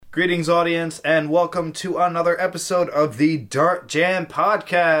Greetings, audience, and welcome to another episode of the Dart Jam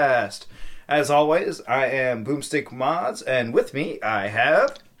Podcast. As always, I am Boomstick Mods, and with me, I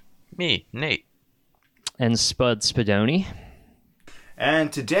have... Me, Nate. And Spud Spudoni.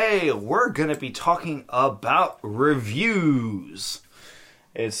 And today, we're going to be talking about reviews.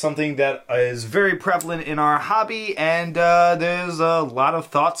 It's something that is very prevalent in our hobby, and there's a lot of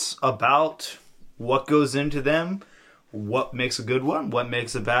thoughts about what goes into them, what makes a good one, what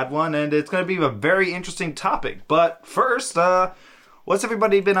makes a bad one, and it's going to be a very interesting topic. But first, what's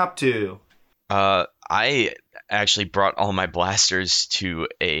everybody been up to? I actually brought all my blasters to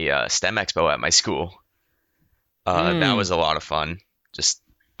a STEM expo at my school. That was a lot of fun. Just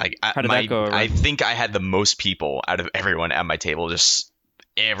How did that go over? I think I had the most people out of everyone at my table. Just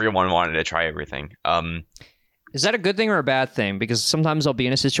everyone wanted to try everything. Is that a good thing or a bad thing? Because sometimes I'll be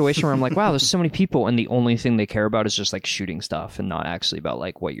in a situation where I'm like, wow, there's so many people, and the only thing they care about is just like shooting stuff and not actually about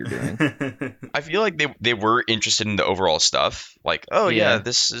like what you're doing. I feel like they were interested in the overall stuff. Like, oh yeah,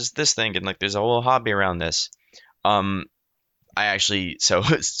 this is this thing, and like there's a whole hobby around this. I actually, so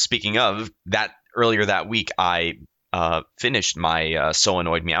speaking of that, earlier that week I finished my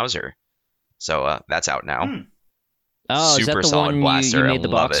solenoid Meowser, so that's out now. Oh, Super is that the solid one blaster. you made the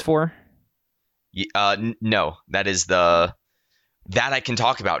Love box it. for? No, that is that I can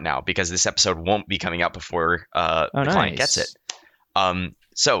talk about now because this episode won't be coming out before the client gets it.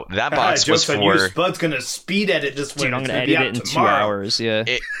 So that box was for... You. Spud's going to speed edit this one. Dude, I'm going to edit it in tomorrow. 2 hours, yeah.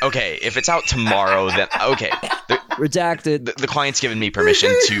 Okay, if it's out tomorrow, then... Okay. Redacted. The client's given me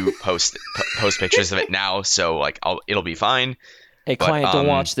permission to post pictures of it now, so like it'll be fine. Hey, client, don't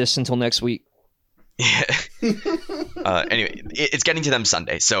watch this until next week. Yeah. Anyway, it's getting to them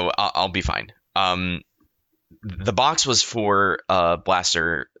Sunday, so I'll be fine. The box was for a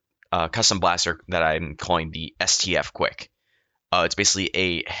blaster, custom blaster that I'm calling the STF Quick. It's basically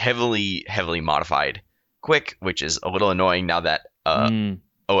a heavily modified Quick, which is a little annoying now that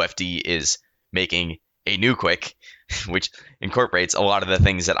OFD is making a new Quick, which incorporates a lot of the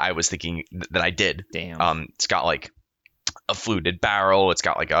things that I was thinking that I did. Damn. It's got like a fluted barrel. It's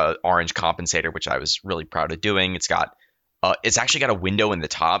got like a orange compensator, which I was really proud of doing. It's got it's actually got a window in the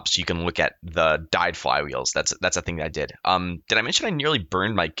top, so you can look at the dyed flywheels. That's a thing that I did. Did I mention I nearly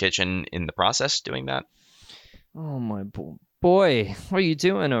burned my kitchen in the process doing that? Oh my boy, what are you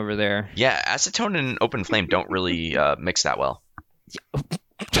doing over there? Yeah, acetone and open flame don't really mix that well.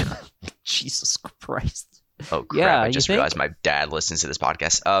 Jesus Christ. Oh crap! Yeah, I just realized my dad listens to this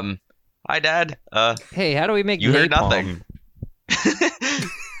podcast. Hi Dad. Hey, how do we make you heard napalm? Nothing.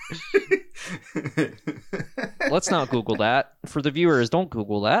 Let's not Google that. For the viewers, don't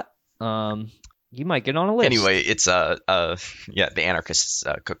Google that. You might get on a list. Anyway, it's the Anarchist's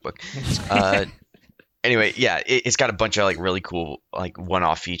cookbook. Anyway, yeah, it's got a bunch of like really cool like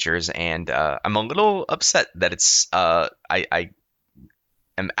one-off features, and I'm a little upset that it's I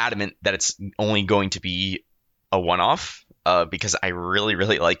am adamant that it's only going to be a one-off because I really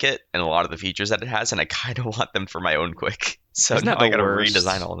like it and a lot of the features that it has, and I kind of want them for my own Quick. So now I got to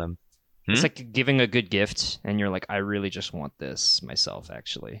redesign all of them. It's like giving a good gift, and you're like, I really just want this myself,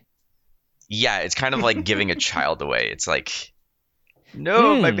 actually. Yeah, it's kind of like giving a child away. It's like,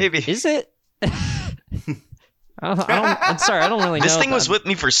 no, my baby. Is it? I'm sorry, I don't really know. This thing was with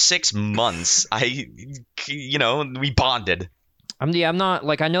me for 6 months. We bonded. I'm not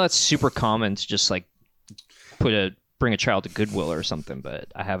like, I know it's super common to just like bring a child to Goodwill or something, but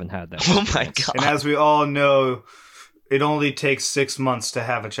I haven't had that. Oh my god! And as we all know, it only takes 6 months to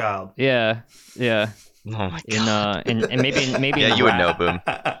have a child. Yeah. Oh my god! And maybe yeah, in you would know, Boom.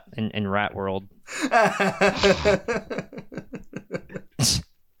 In Rat World.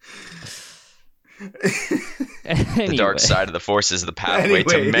 Anyway. The dark side of the Force is the pathway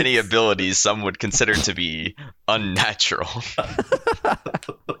to many abilities some would consider to be unnatural.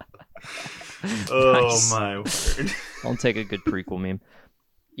 Oh Nice. my word! I'll take a good prequel meme.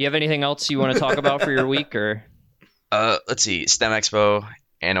 You have anything else you want to talk about for your week, or? Let's see. STEM Expo,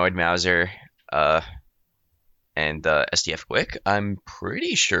 Anoid Mauser, and STF Quick. I'm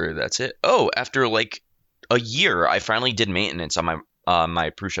pretty sure that's it. Oh, after like a year, I finally did maintenance on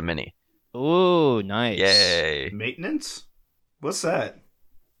my Prusa Mini. Ooh, nice. Yay. Maintenance? What's that?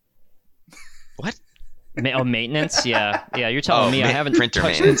 What? Maintenance? Yeah. You're telling me I haven't printer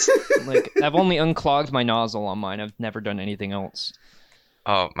touched maintenance. Like, I've only unclogged my nozzle on mine. I've never done anything else.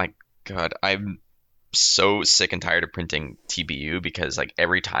 Oh my god, I'm so sick and tired of printing TBU because like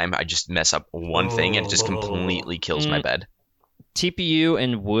every time I just mess up one thing and it just completely kills my bed. TPU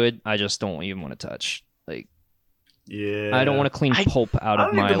and wood, I just don't even want to touch. Like, yeah, I don't want to clean pulp out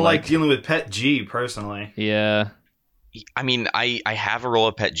of my. I don't even like dealing with Pet G personally. Yeah, I mean, I have a roll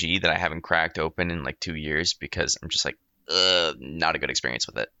of Pet G that I haven't cracked open in like 2 years because I'm just like, not a good experience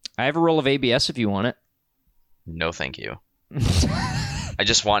with it. I have a roll of ABS if you want it. No, thank you. I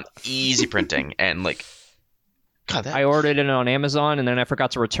just want easy printing and like, God, I ordered it on Amazon and then I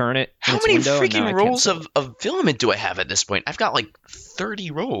forgot to return it. How many freaking rolls of filament do I have at this point? I've got like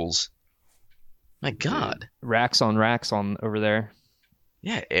 30 rolls. My God. Racks on over there.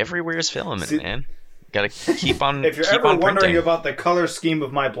 Yeah, everywhere is filament, man. Gotta keep on. If you're ever wondering about the color scheme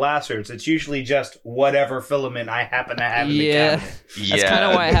of my blasters, it's usually just whatever filament I happen to have in the cabinet. That's kind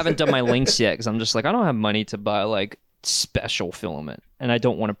of why I haven't done my links yet, because I'm just like, I don't have money to buy like special filament, and I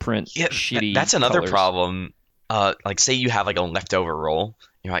don't want to print shitty. That's another colors. problem. Like, say you have like a leftover roll,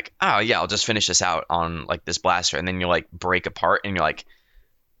 you're like, oh yeah, I'll just finish this out on like this blaster, and then you like break apart, and you're like,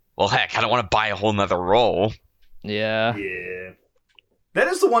 well, heck, I don't want to buy a whole nother roll. Yeah. That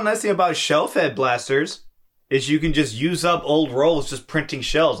is the one nice thing about shell-fed blasters, is you can just use up old rolls just printing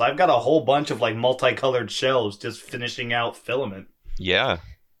shells. I've got a whole bunch of like multicolored shells just finishing out filament. Yeah.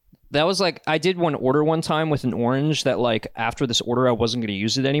 That was like, I did order one time with an orange that like after this order I wasn't going to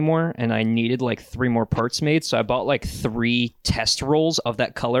use it anymore, and I needed like 3 more parts made, so I bought like 3 test rolls of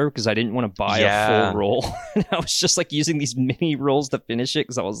that color because I didn't want to buy a full roll. And I was just like using these mini rolls to finish it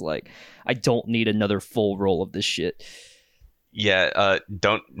because I was like, I don't need another full roll of this shit. Yeah,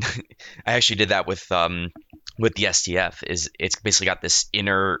 don't. I actually did that with the STF. It's basically got this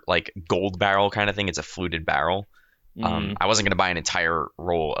inner like gold barrel kind of thing. It's a fluted barrel. I wasn't gonna buy an entire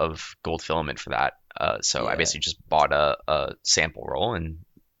roll of gold filament for that, so I basically just bought a sample roll and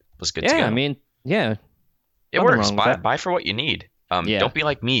was good to go. Yeah, I mean, yeah, it works. Buy for what you need. Don't be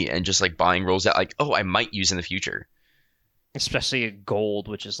like me and just like buying rolls that like, oh, I might use in the future. Especially gold,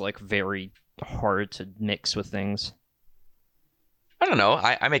 which is like very hard to mix with things. I don't know.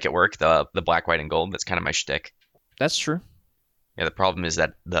 I make it work. The black, white, and gold. That's kind of my shtick. That's true. Yeah. The problem is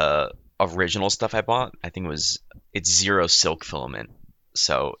that the original stuff I bought, I think it's 0 silk filament,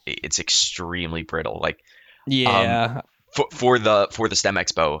 so it's extremely brittle. Like, for the STEM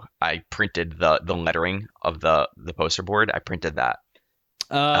Expo, I printed the lettering of the poster board. I printed that.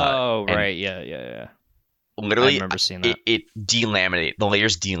 Oh, right. Yeah. Literally, I remember seeing that. It delaminated. The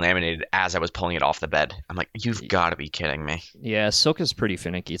layers delaminated as I was pulling it off the bed. I'm like, you've got to be kidding me. Yeah, silk is pretty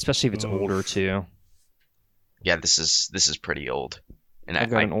finicky, especially if it's older too. Yeah, this is pretty old, and I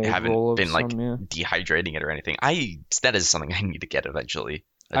haven't been like dehydrating it or anything. That is something I need to get eventually.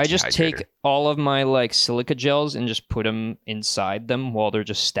 I just take all of my like silica gels and just put them inside them while they're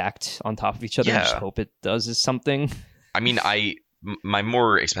just stacked on top of each other and just hope it does something. I mean, my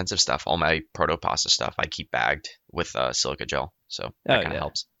more expensive stuff, all my protopasta stuff, I keep bagged with silica gel, so that kind of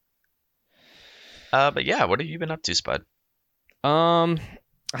helps. But yeah, what have you been up to, Spud? I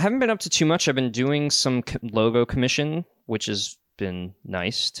haven't been up to too much. I've been doing some logo commission, which has been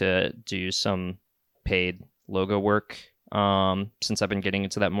nice to do some paid logo work. Since I've been getting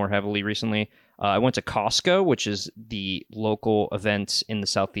into that more heavily recently. I went to Costco, which is the local event in the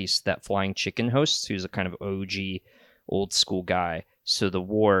Southeast that Flying Chicken hosts, who's a kind of OG old school guy. So the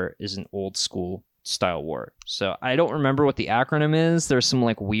war is an old school style war. So I don't remember what the acronym is. There's some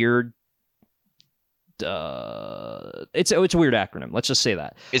like weird it's a weird acronym. Let's just say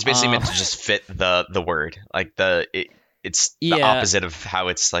that. It's basically meant to just fit the word. Like it's the opposite of how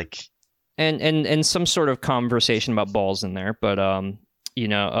it's like, and some sort of conversation about balls in there, but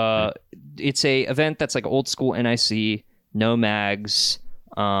it's a event that's like old school NIC, no mags,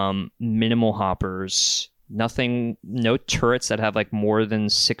 minimal hoppers, no turrets that have like more than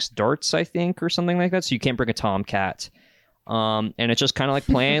 6 darts, I think, or something like that. So you can't bring a Tomcat, and it's just kind of like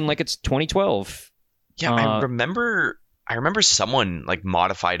playing like it's 2012. Yeah, I remember someone like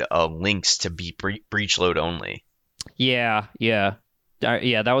modified Lynx to be breach load only. Yeah,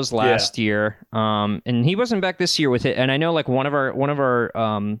 that was last year. And he wasn't back this year with it. And I know like one of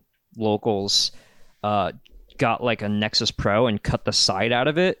our locals got like a Nexus Pro and cut the side out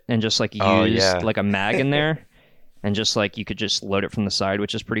of it and just like used like a mag in there. And just like you could just load it from the side,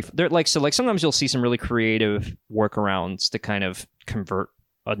 which is pretty. They're like sometimes you'll see some really creative workarounds to kind of convert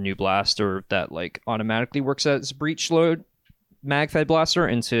a new blaster that like automatically works as breach load mag fed blaster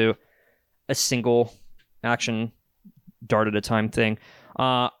into a single action dart at a time thing.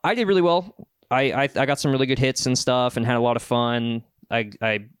 I did really well. I got some really good hits and stuff and had a lot of fun.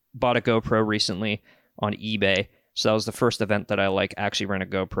 I bought a GoPro recently on eBay. So that was the first event that I like actually ran a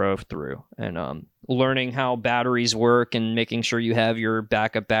GoPro through, and learning how batteries work and making sure you have your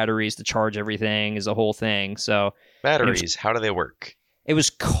backup batteries to charge everything is a whole thing. So batteries, how do they work? It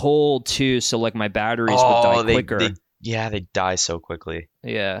was cold too, so like my batteries would die quicker. They die so quickly.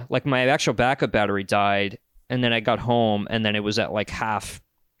 Yeah, like my actual backup battery died, and then I got home, and then it was at like half.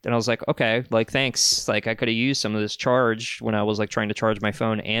 And I was like, okay, like, thanks. Like, I could have used some of this charge when I was like trying to charge my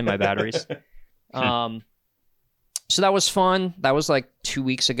phone and my batteries. So that was fun. That was like 2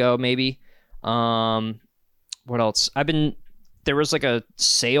 weeks ago, maybe. What else? There was like a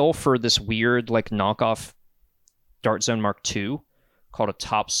sale for this weird like knockoff Dart Zone Mark II called a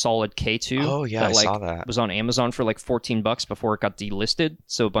Top Solid K2. Oh yeah, I saw that. Was on Amazon for like $14 before it got delisted.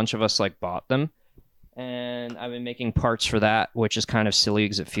 So a bunch of us like bought them. And I've been making parts for that, which is kind of silly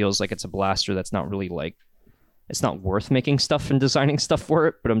because it feels like it's a blaster that's not really like, it's not worth making stuff and designing stuff for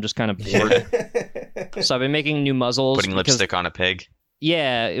it, but I'm just kind of bored. So I've been making new muzzles. Putting lipstick on a pig.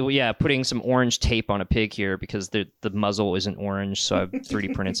 Yeah, putting some orange tape on a pig here because the muzzle isn't orange, so I've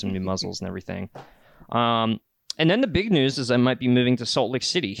 3D printed some new muzzles and everything. And then the big news is I might be moving to Salt Lake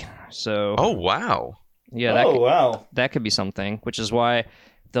City. So oh wow. Yeah, wow. That could be something, which is why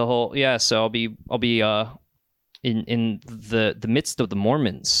the whole so I'll be in the midst of the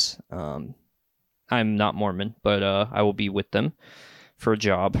Mormons. I'm not Mormon, but I will be with them for a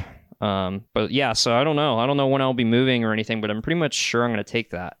job. But yeah, so I don't know when I'll be moving or anything, but I'm pretty much sure I'm going to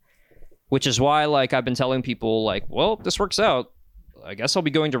take that. Which is why like I've been telling people like, well, if this works out, I guess I'll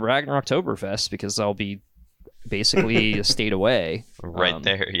be going to Ragnar Oktoberfest because I'll be basically a state away. Right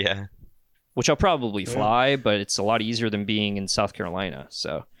there, yeah. Which I'll probably fly, but it's a lot easier than being in South Carolina.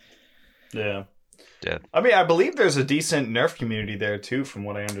 So, yeah. Yeah. I mean, I believe there's a decent nerf community there too, from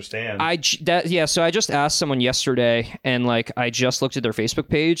what I understand. So I just asked someone yesterday, and like I just looked at their Facebook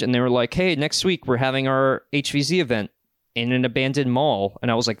page, and they were like, "Hey, next week we're having our HVZ event in an abandoned mall,"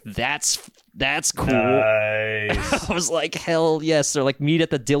 and I was like, "That's cool." Nice. I was like, "Hell yes!" They're like, "Meet at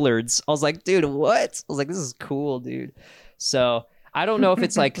the Dillards." I was like, "Dude, what?" I was like, "This is cool, dude." So I don't know if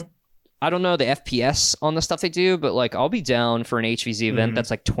it's like. I don't know the FPS on the stuff they do, but like I'll be down for an HVZ event that's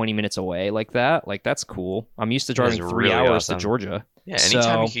like 20 minutes away like that. Like that's cool. I'm used to driving 3 really hours awesome. to Georgia. Yeah,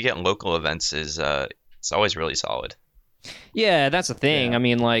 anytime you can get in local events is it's always really solid. Yeah, that's the thing. Yeah. I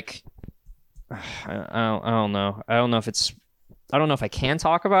mean, like I don't know. I don't know if I can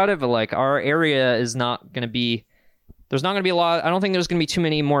talk about it, but like our area is not going to be. There's not going to be a lot. I don't think there's going to be too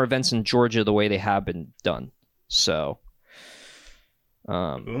many more events in Georgia the way they have been done. So.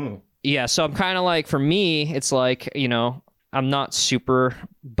 Yeah, so I'm kind of like, for me, it's like, you know, I'm not super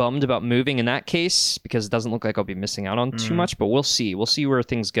bummed about moving in that case because it doesn't look like I'll be missing out on too much, but we'll see. We'll see where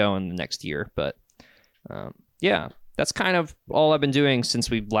things go in the next year. But yeah, that's kind of all I've been doing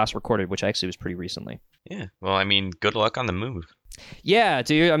since we last recorded, which actually was pretty recently. Yeah, well, I mean, good luck on the move. Yeah,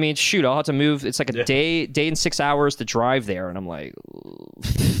 dude. I mean, shoot, I'll have to move. It's like a day and 6 hours to drive there. And I'm like,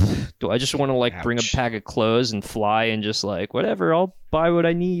 do I just want to like bring a pack of clothes and fly and just like, whatever, I'll buy what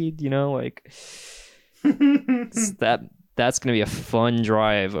I need, you know, like that's going to be a fun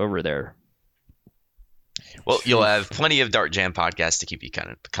drive over there. Well, you'll have plenty of Dart Jam podcasts to keep you kind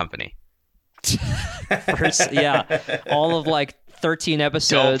of company. First, yeah, all of like 13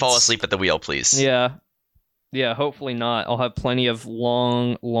 episodes. Don't fall asleep at the wheel, please. Yeah, hopefully not. I'll have plenty of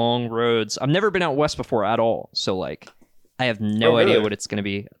long roads. I've never been out west before at all, so like I have no idea what it's going to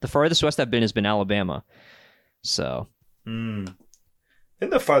be. The farthest west I've been has been Alabama. So. I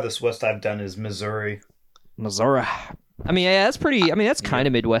think the farthest west I've done is Missouri. I mean, yeah, that's pretty. I mean, that's kind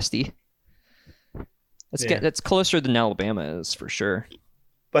of Midwesty. That's closer than Alabama is for sure.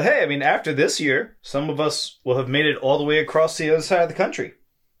 But hey, I mean, after this year, some of us will have made it all the way across the other side of the country.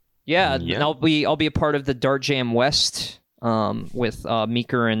 Yeah. And I'll be a part of the Dart Jam West with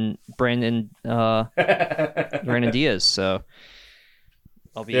Meeker and Brandon Diaz. So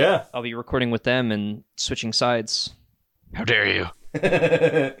I'll be recording with them and switching sides. How dare you?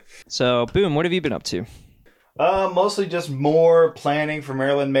 So, Boom, what have you been up to? Mostly just more planning for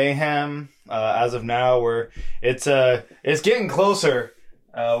Maryland Mayhem. As of now, it's getting closer.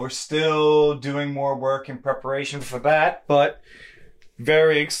 We're still doing more work in preparation for that, but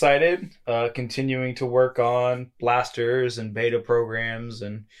very excited. Continuing to work on blasters and beta programs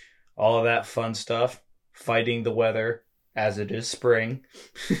and all of that fun stuff. Fighting the weather as it is spring.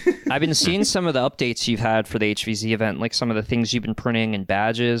 I've been seeing some of the updates you've had for the HVZ event, like some of the things you've been printing and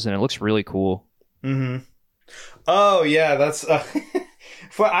badges, and it looks really cool. Mm-hmm. Oh, yeah, that's...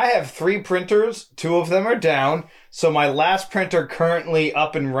 I have 3 printers. 2 of them are down. So my last printer currently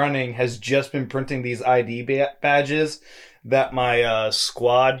up and running has just been printing these ID badges that my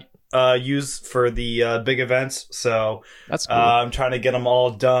squad use for the big events. So that's cool. I'm trying to get them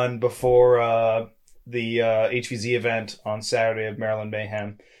all done before the HVZ event on Saturday of Maryland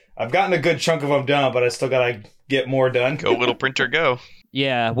Mayhem. I've gotten a good chunk of them done, but I still got to get more done. Go, little printer, go.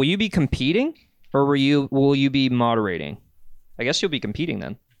 Yeah. Will you be competing or will you be moderating? I guess you'll be competing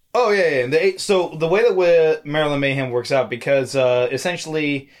then. Oh yeah, yeah. So the way that Maryland Mayhem works out, because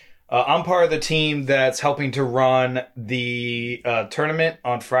essentially I'm part of the team that's helping to run the tournament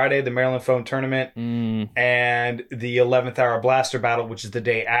on Friday, the Maryland Foam tournament, and the 11th Hour Blaster Battle, which is the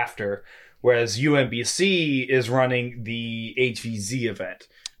day after, whereas UMBC is running the HVZ event.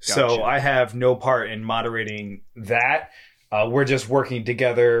 Gotcha. So I have no part in moderating that. We're just working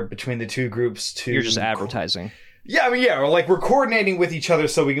together between the two groups to... You're just advertising. Yeah, I mean, yeah, we're coordinating with each other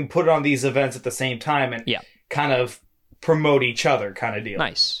so we can put on these events at the same time and kind of promote each other kind of deal.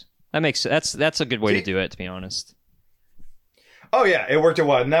 Nice. That's a good way to do it, to be honest. Oh, yeah, it worked out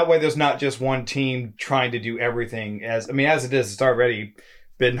well. And that way there's not just one team trying to do everything. As it is, it's already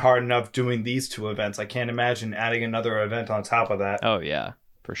been hard enough doing these two events. I can't imagine adding another event on top of that. Oh, yeah,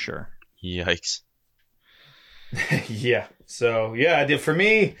 for sure. Yikes. Yeah. So, yeah, for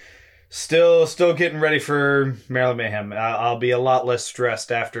me... Still getting ready for Maryland Mayhem. I'll be a lot less stressed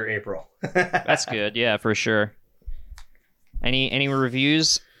after April. That's good. Yeah, for sure. Any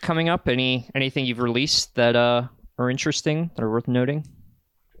reviews coming up? Anything you've released that are interesting, that are worth noting?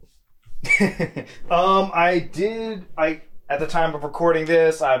 I at the time of recording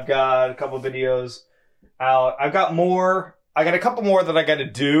this, I've got a couple of videos out. I got a couple more that I got to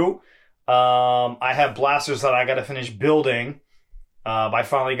do. I have blasters that I got to finish building. I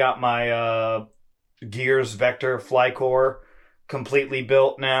finally got my Gears Vector Flycore completely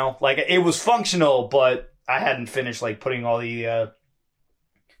built now. Like, it was functional, but I hadn't finished like putting all the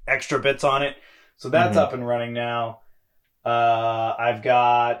extra bits on it. So that's up and running now. I've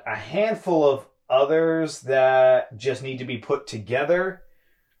got a handful of others that just need to be put together.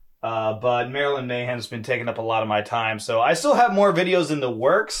 But Maryland Mayhem has been taking up a lot of my time. So I still have more videos in the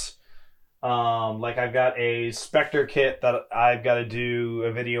works. Like I've got a Spectre kit that I've got to do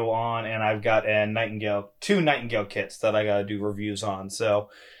a video on, and I've got two Nightingale kits that I got to do reviews on. So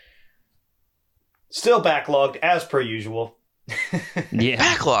still backlogged as per usual. Yeah.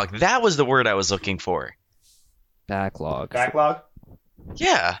 Backlog. That was the word I was looking for. Backlog.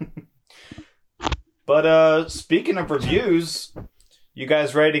 Yeah. But speaking of reviews, you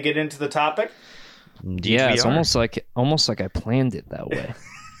guys ready to get into the topic? Indeed, yeah, it's almost like I planned it that way.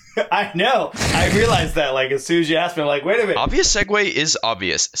 I know. I realized that like as soon as you asked me, I'm like, wait a minute. Obvious segue is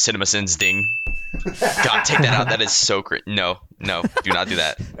obvious. CinemaSins ding. God, take that out. That is so great. No, do not do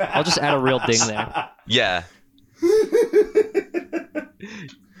that. I'll just add a real ding there. Yeah.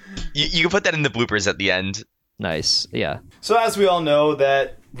 You can put that in the bloopers at the end. Nice. Yeah. So as we all know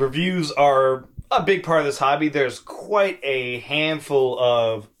that reviews are a big part of this hobby, there's quite a handful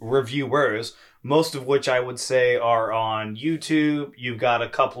of reviewers, most of which I would say are on YouTube. You've got a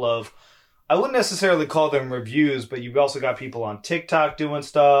couple of, I wouldn't necessarily call them reviews, but you've also got people on TikTok doing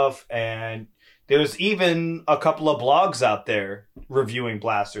stuff, and there's even a couple of blogs out there reviewing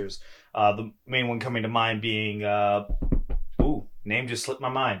blasters. The main one coming to mind being, name just slipped my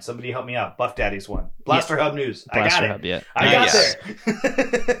mind. Somebody help me out. Buff Daddy's one. Blaster Hub News. Blaster I got Hub, it. yeah. I got there.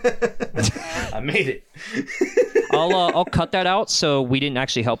 I made it. I'll cut that out so we didn't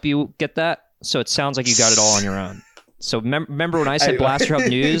actually help you get that. So it sounds like you got it all on your own. So remember when I said Blaster Hub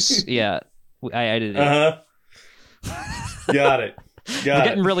News? Yeah, I edited it. Got it. We're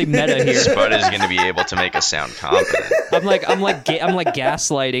getting really meta here. Spud is going to be able to make us sound confident. I'm like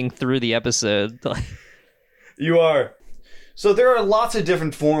gaslighting through the episode. You are. So there are lots of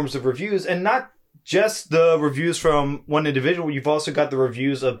different forms of reviews, and not just the reviews from one individual. You've also got the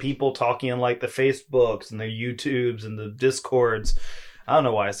reviews of people talking in like the Facebooks and the YouTubes and the Discords. I don't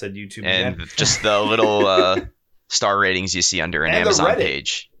know why I said YouTube and again. Just the little star ratings you see under an Amazon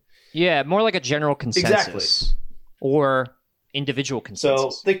page. Yeah, more like a general consensus. Exactly. Or individual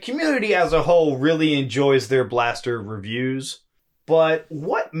consensus. So the community as a whole really enjoys their blaster reviews. But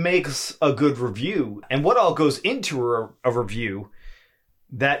what makes a good review, and what all goes into a review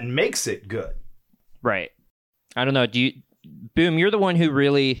that makes it good? Right. I don't know. Boom, you're the one who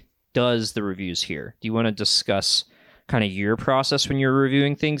really does the reviews here. Do you want to discuss kind of your process when you're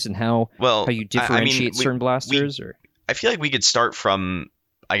reviewing things and how you differentiate certain blasters? I feel like we could start from,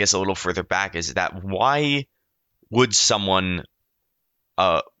 I guess, a little further back. Is that why would someone,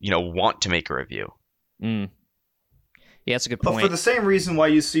 want to make a review? Yeah, that's a good point. Well, for the same reason why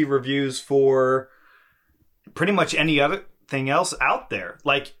you see reviews for pretty much any other thing else out there.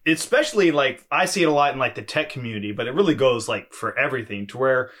 Like, especially, like, I see it a lot in, like, the tech community, but it really goes, like, for everything, to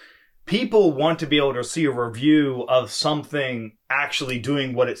where people want to be able to see a review of something actually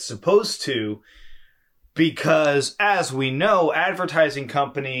doing what it's supposed to, because, as we know, advertising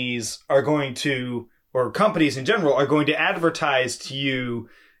companies are going to, or companies in general, are going to advertise to you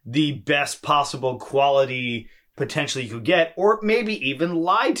the best possible quality potentially you could get, or maybe even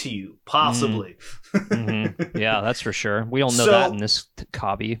lie to you, possibly. Mm-hmm. Yeah, that's for sure. We don't know that in this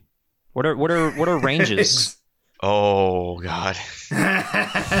hobby. What are ranges? Oh God!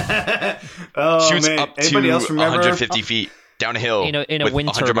 Oh, Shoots man. up Anybody to else remember? 150 feet down a hill in a with wind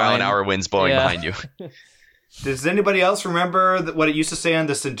 100 mile an turbine. hour winds blowing Yeah. behind you. Does anybody else remember what it used to say on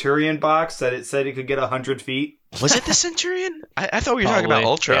the Centurion box, that it said it could get 100 feet? Was it the Centurion? I thought we were talking about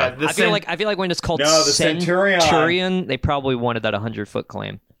Probably. Ultra. Yeah, I feel like when it's called No, the Centurion. they probably wanted that 100-foot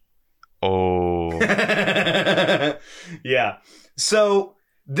claim. Oh. Yeah. So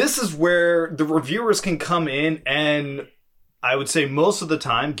this is where the reviewers can come in and, I would say most of the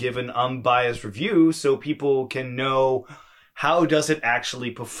time, give an unbiased review so people can know how does it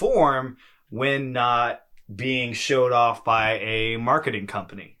actually perform when not being showed off by a marketing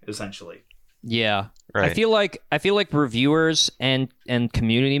company, essentially. Yeah. Right. I feel like reviewers and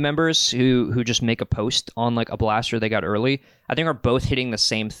community members who just make a post on like a blaster they got early, I think are both hitting the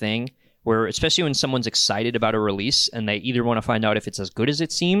same thing, where especially when someone's excited about a release and they either want to find out if it's as good as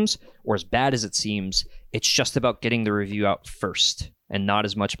it seems or as bad as it seems, it's just about getting the review out first and not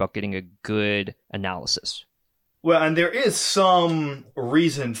as much about getting a good analysis. Well, and there is some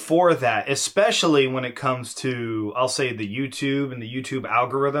reason for that, especially when it comes to, I'll say, the YouTube and the YouTube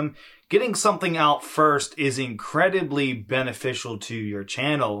algorithm. Getting something out first is incredibly beneficial to your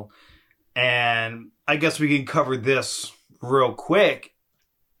channel. And I guess we can cover this real quick.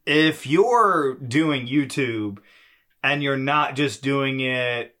 If you're doing YouTube and you're not just doing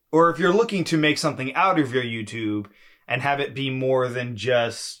it, or if you're looking to make something out of your YouTube and have it be more than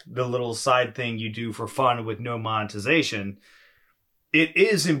just the little side thing you do for fun with no monetization, it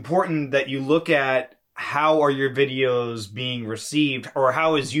is important that you look at how are your videos being received, or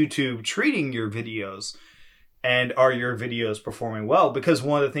how is YouTube treating your videos, and are your videos performing well? Because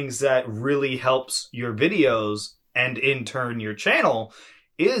one of the things that really helps your videos, and in turn your channel,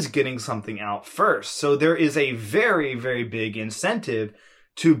 is getting something out first. So there is a very, very big incentive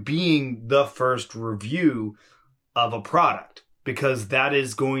to being the first review of a product, because that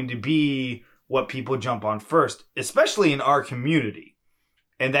is going to be what people jump on first, especially in our community.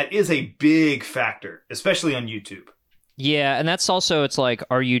 And that is a big factor, especially on YouTube. Yeah, and that's also, it's like,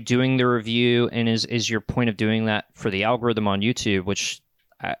 are you doing the review, and is your point of doing that for the algorithm on YouTube, which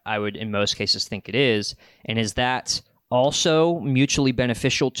I would in most cases think it is, and is that also mutually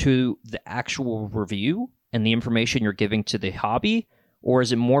beneficial to the actual review and the information you're giving to the hobby, or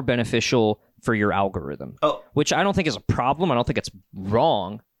is it more beneficial for your algorithm? Oh, which I don't think is a problem. I don't think it's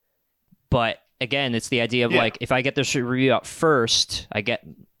wrong. But again, it's the idea of like, if I get this review out first, I get,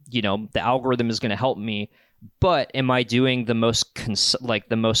 the algorithm is going to help me. But am I doing the most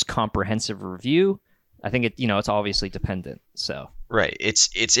the most comprehensive review? I think it's obviously dependent. So Right.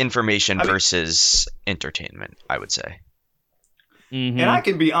 It's information versus entertainment, I would say. Mm-hmm. And I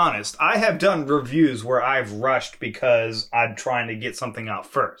can be honest, I have done reviews where I've rushed because I'm trying to get something out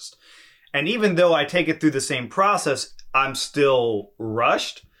first. And even though I take it through the same process, I'm still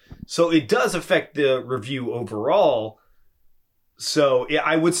rushed. So it does affect the review overall. So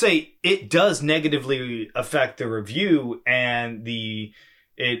I would say it does negatively affect the review, and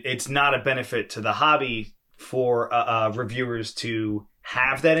it's not a benefit to the hobby for reviewers to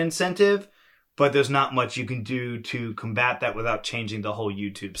have that incentive. But there's not much you can do to combat that without changing the whole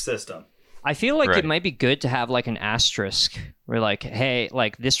YouTube system. I feel like Right. it might be good to have like an asterisk where like, hey,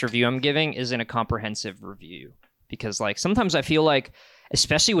 like this review I'm giving isn't a comprehensive review. Because like sometimes I feel like,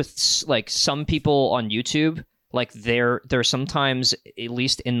 especially with like some people on YouTube, like they're sometimes, at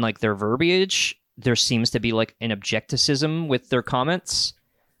least in like their verbiage, there seems to be like an objectivism with their comments,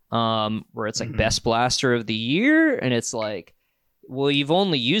 where it's like best blaster of the year, and it's like, well, you've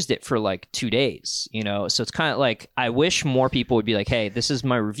only used it for like 2 days, so it's kind of like, I wish more people would be like, hey, this is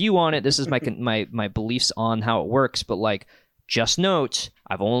my review on it, this is my beliefs on how it works, but like, just note,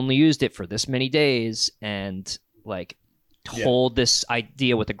 I've only used it for this many days, and like hold this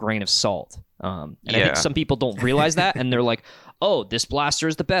idea with a grain of salt. And I think some people don't realize that, and they're like, oh, this blaster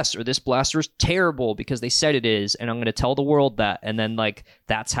is the best, or this blaster is terrible because they said it is, and I'm going to tell the world that, and then like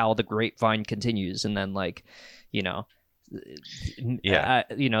that's how the grapevine continues, and then like, the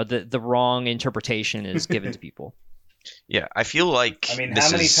wrong interpretation is given to people. Yeah, I feel like I mean,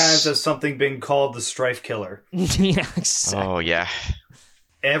 how many times has something been called the Strife Killer? Yeah, exactly. Oh, yeah.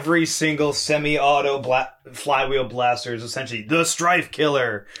 Every single semi-auto flywheel blaster is essentially the Strife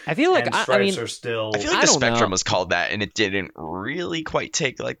Killer. I feel like, and strifes are still... I feel like I the don't Spectrum know. was called that, and it didn't really quite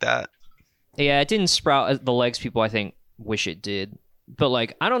take like that. Yeah, it didn't sprout the legs people I think wish it did. But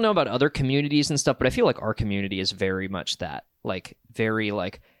like, I don't know about other communities and stuff, but I feel like our community is very much that. Like, very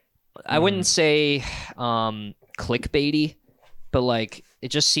like, I wouldn't say clickbaity, but like it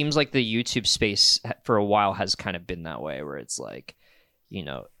just seems like the YouTube space for a while has kind of been that way, where it's like, you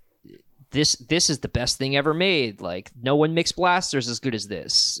know, this is the best thing ever made. Like no one makes blasters as good as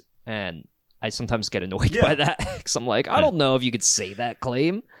this, and I sometimes get annoyed by that because I'm like, I don't know if you could say that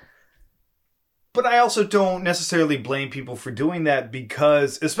claim. But I also don't necessarily blame people for doing that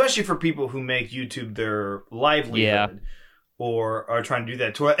because, especially for people who make YouTube their livelihood or are trying to do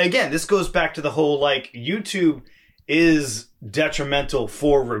that. Again, this goes back to the whole, like, YouTube is detrimental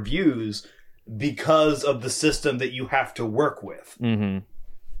for reviews because of the system that you have to work with. Mm-hmm.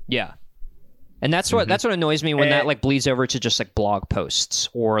 Yeah. And that's what annoys me when that like bleeds over to just like blog posts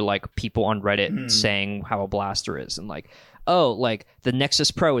or like people on Reddit saying how a blaster is and like, oh, like the Nexus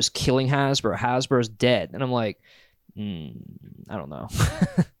Pro is killing Hasbro. Hasbro's dead. And I'm like, I don't know.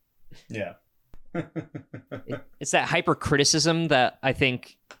 Yeah. It's that hypercriticism that I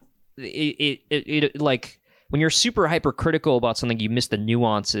think it like when you're super hypercritical about something, you miss the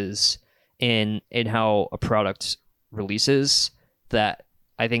nuances in how a product releases that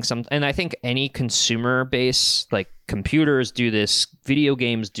I think any consumer base, like computers do this, video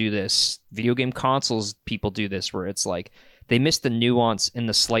games do this, video game consoles people do this, where it's like they miss the nuance and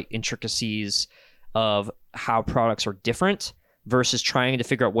the slight intricacies of how products are different versus trying to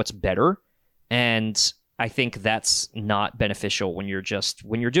figure out what's better. And I think that's not beneficial when you're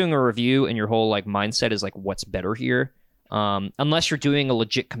doing a review and your whole like mindset is like what's better here. Unless you're doing a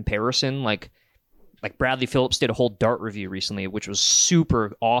legit comparison, like Bradley Phillips did a whole Dart review recently, which was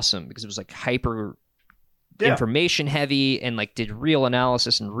super awesome because it was like hyper information heavy and like did real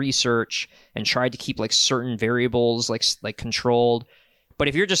analysis and research and tried to keep like certain variables like controlled. But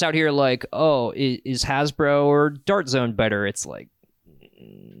if you're just out here like, oh, is Hasbro or Dart Zone better? It's like,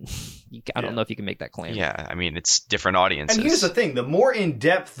 I don't know if you can make that claim. Yeah, I mean, it's different audiences. And here's the thing. The more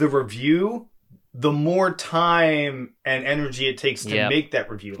in-depth the review, the more time and energy it takes to make that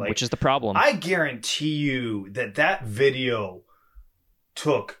review. Like, which is the problem. I guarantee you that video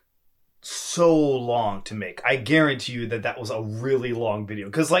took so long to make. I guarantee you that was a really long video.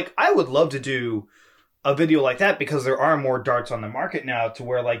 Because, like, I would love to do a video like that because there are more darts on the market now to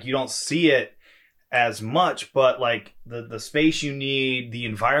where, like, you don't see it as much. But, like, the space you need, the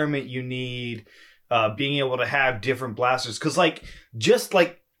environment you need, being able to have different blasters. Because, like,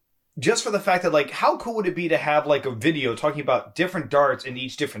 just for the fact that, like, how cool would it be to have, like, a video talking about different darts in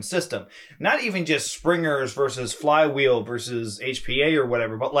each different system? Not even just springers versus flywheel versus HPA or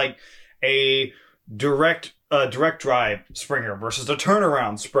whatever, but, like, a direct drive springer versus a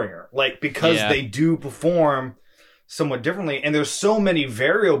turnaround springer. Like, because they do perform somewhat differently. And there's so many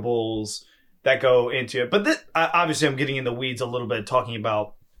variables that go into it. But obviously, I'm getting in the weeds a little bit talking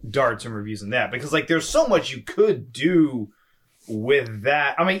about darts and reviews and that. Because, like, there's so much you could do with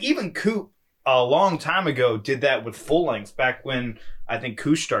that. I mean, even Coop a long time ago did that with full lengths back when I think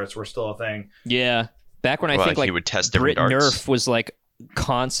Koosh darts were still a thing. Yeah. Back when I think like he would test different Brit darts. Nerf was like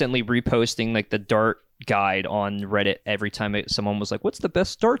constantly reposting like the dart guide on Reddit every time someone was like, what's the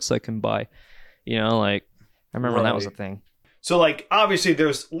best darts I can buy? You know, like I remember that was a thing. So like obviously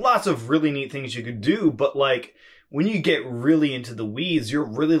there's lots of really neat things you could do, but like when you get really into the weeds, you're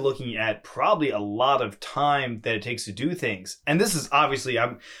really looking at probably a lot of time that it takes to do things. And this is obviously,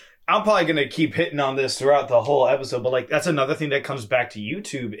 I'm probably going to keep hitting on this throughout the whole episode, but like that's another thing that comes back to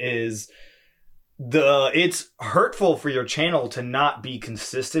YouTube is it's hurtful for your channel to not be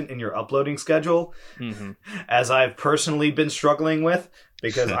consistent in your uploading schedule, as I've personally been struggling with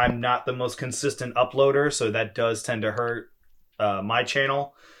because I'm not the most consistent uploader. So that does tend to hurt my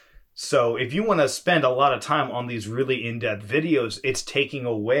channel. So if you want to spend a lot of time on these really in-depth videos, it's taking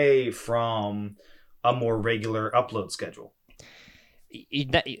away from a more regular upload schedule.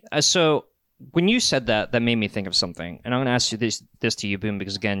 So when you said that made me think of something. And I'm going to ask you this to you, Boom,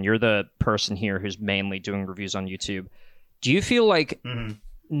 because again, you're the person here who's mainly doing reviews on YouTube. Do you feel like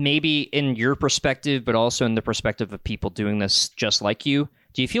maybe in your perspective, but also in the perspective of people doing this just like you,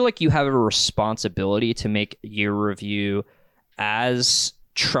 do you feel like you have a responsibility to make your review as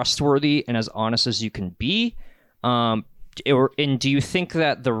trustworthy and as honest as you can be, and do you think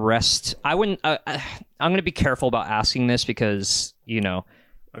that the rest I'm going to be careful about asking this because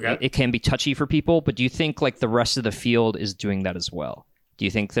it can be touchy for people, but do you think like the rest of the field is doing that as well? Do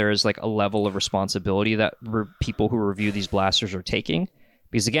you think there is like a level of responsibility that people who review these blasters are taking?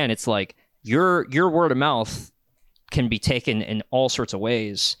 Because again, it's like your word of mouth can be taken in all sorts of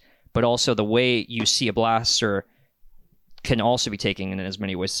ways, but also the way you see a blaster can also be taken in as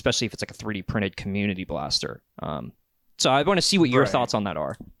many ways, especially if it's like a 3D printed community blaster. So I want to see what your thoughts on that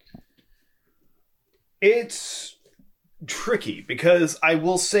are. It's tricky because I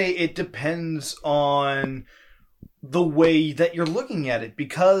will say it depends on the way that you're looking at it,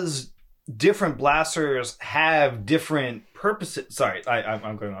 because different blasters have different purposes. Sorry,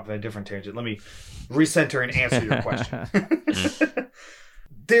 I'm going off on a different tangent. Let me recenter and answer your question.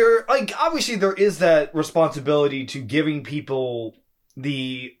 Obviously there is that responsibility to giving people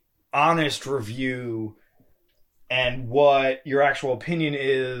the honest review and what your actual opinion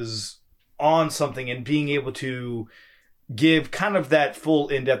is on something, and being able to give kind of that full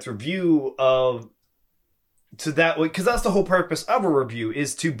in-depth review to that way, because that's the whole purpose of a review,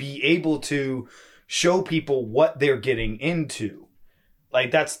 is to be able to show people what they're getting into.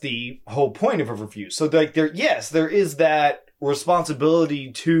 Like, that's the whole point of a review. So like there is that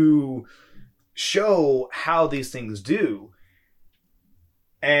responsibility to show how these things do.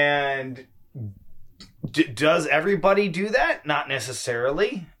 And does everybody do that? Not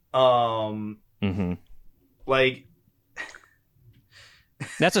necessarily. Like,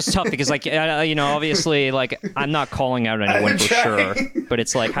 that's just tough because, like, obviously, like, I'm not calling out anyone for sure, but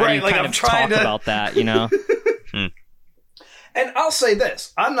it's like, how do you kind of talk about that, And I'll say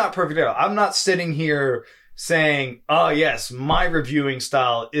this: I'm not perfect at all. I'm not sitting here saying, "Oh yes, my reviewing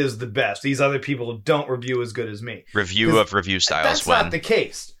style is the best. These other people don't review as good as me." Review of review styles. That's not the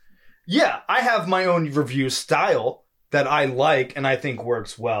case. Yeah, I have my own review style that I like and I think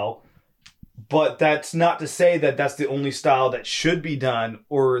works well. But that's not to say that that's the only style that should be done,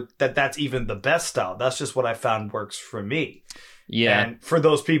 or that that's even the best style. That's just what I found works for me. Yeah. And for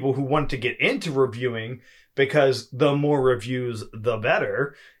those people who want to get into reviewing, because the more reviews, the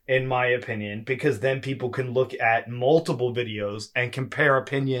better, in my opinion, because then people can look at multiple videos and compare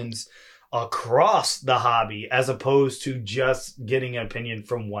opinions across the hobby, as opposed to just getting an opinion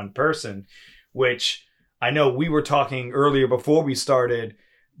from one person, which I know we were talking earlier before we started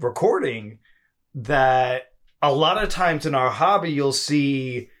recording, that a lot of times in our hobby, you'll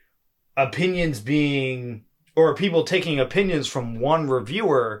see opinions or people taking opinions from one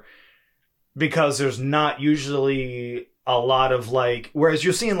reviewer, because there's not usually a lot of whereas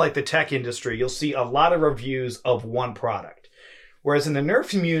you'll see in the tech industry, you'll see a lot of reviews of one product. Whereas in the Nerf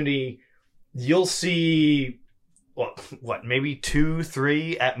community, you'll see, maybe 2,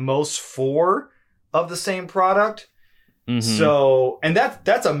 3, at most 4 of the same product. Mm-hmm. So, and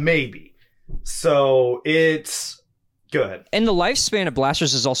that's a maybe. So it's good. And the lifespan of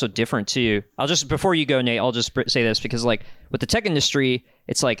blasters is also different too. Before you go, Nate, I'll just say this, because with the tech industry,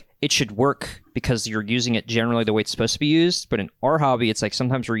 it's it should work because you're using it generally the way it's supposed to be used. But in our hobby, it's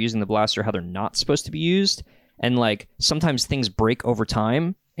sometimes we're using the blaster how they're not supposed to be used. And sometimes things break over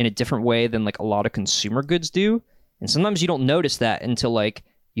time in a different way than a lot of consumer goods do. And sometimes you don't notice that until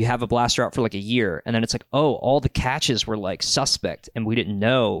you have a blaster out for a year, and then it's oh, all the catches were suspect, and we didn't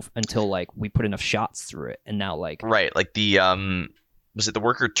know until we put enough shots through it. And now right, the was it the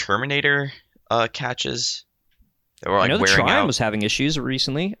Worker Terminator catches that were I know the wearing Triumph out? was having issues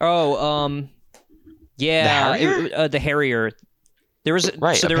recently. Yeah, the Harrier. The Harrier. There was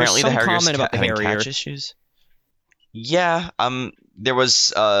right. So there was some comment about the Harrier catch issues. Yeah, there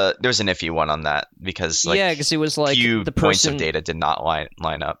was an iffy one on that, because because it was few the points of person data did not line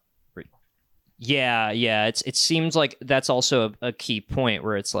up. Yeah. It seems like that's also a key point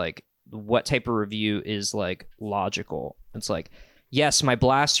where it's what type of review is logical. It's yes, my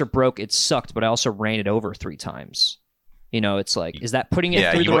blaster broke, it sucked, but I also ran it over 3 times. It's is that putting it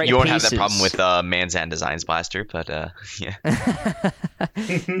through the right paces? You won't have that problem with Manzan Designs blaster, but yeah.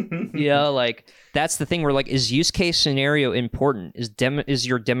 Yeah, that's the thing where is use case scenario important? Is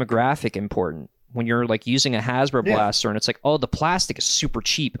your demographic important? When you're using a Hasbro blaster and it's oh, the plastic is super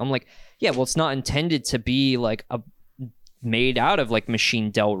cheap. I'm yeah, well, it's not intended to be made out of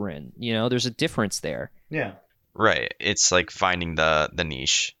machine Delrin. There's a difference there. Yeah. Right. It's finding the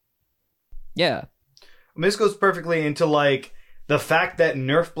niche. Yeah. This goes perfectly into the fact that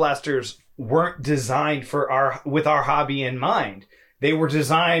Nerf blasters weren't designed with our hobby in mind. They were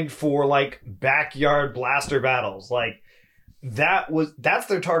designed for backyard blaster battles. That's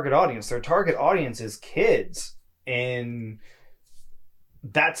their target audience. Their target audience is kids, and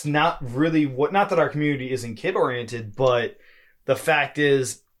that's not really not that our community isn't kid oriented, but the fact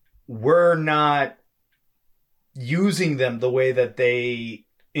is we're not using them the way that they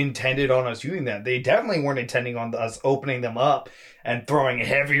intended on us using them. They definitely weren't intending on us opening them up and throwing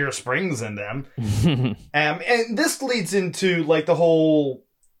heavier springs in them. And this leads into the whole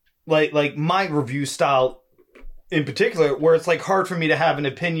my review style in particular, where it's hard for me to have an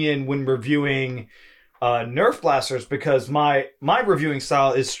opinion when reviewing Nerf blasters, because my reviewing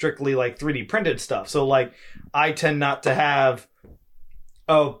style is strictly 3D printed stuff. So I tend not to have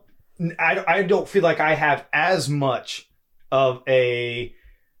I don't feel like I have as much of a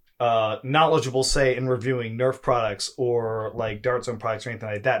knowledgeable say in reviewing Nerf products or like Dart Zone products or anything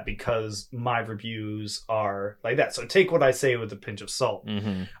like that, because my reviews are like that. So take what I say with a pinch of salt.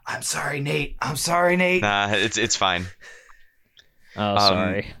 Mm-hmm. I'm sorry, Nate. Nah, it's fine. Oh,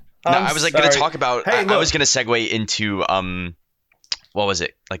 sorry. No, I was like going to talk about. Hey, I was going to segue into what was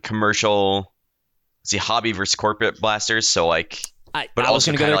it, like commercial? See, hobby versus corporate blasters. So like, but I was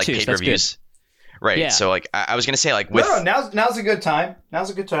also going to kind go of there like too. paid So reviews. good. Right. Yeah. So like, I was going to say like with now's a good time. Now's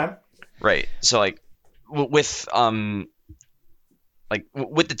a good time. Right. So like with the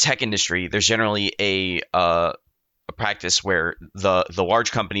tech industry, there's generally a practice where the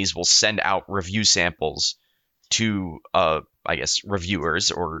large companies will send out review samples to I guess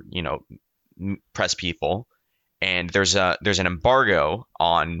reviewers or press people, and there's an embargo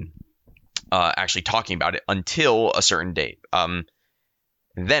on actually talking about it until a certain date.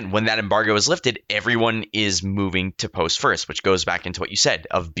 Then when that embargo is lifted, everyone is moving to post first, which goes back into what you said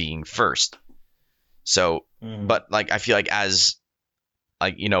of being first. So, but like, I feel like as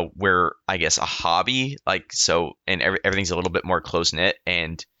like, we're, I guess, a hobby, like, so, and everything's a little bit more close knit,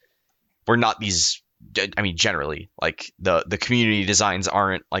 and we're not these, I mean, generally like the community designs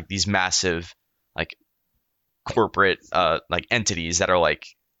aren't like these massive, like corporate, like entities that are like,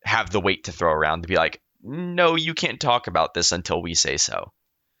 have the weight to throw around to be like, no, you can't talk about this until we say so.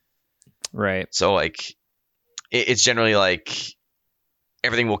 Right. So like it's generally like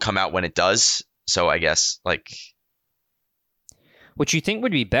everything will come out when it does. So I guess like what you think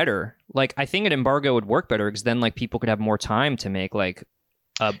would be better. Like I think an embargo would work better because then like people could have more time to make like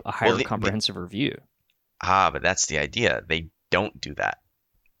a higher comprehensive review. But that's the idea. They don't do that.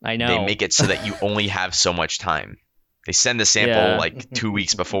 I know. They make it so that you only have so much time. They send the sample like 2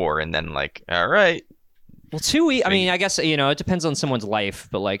 weeks before and then like, all right. Well, 2 weeks. I mean, I guess it depends on someone's life,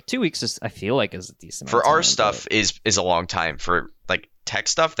 but like 2 weeks is, I feel like, is a decent. For our stuff, is a long time. For like tech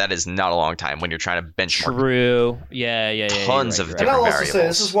stuff, that is not a long time when you're trying to benchmark. True. Yeah. Tons of different And I'll also variables. say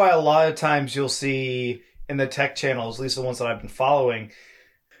this is why a lot of times you'll see in the tech channels, at least the ones that I've been following,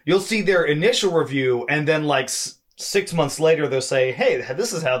 you'll see their initial review, and then like 6 months later they'll say, "Hey,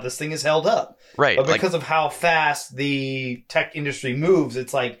 this is how this thing is held up." Right. But because of how fast the tech industry moves,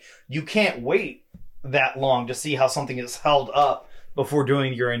 it's like you can't wait that long to see how something is held up before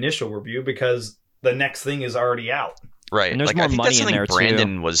doing your initial review, because the next thing is already out. Right. And there's like more I think money that's in something there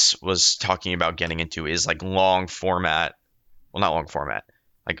Brandon too. was talking about getting into is like long format. Well, not long format.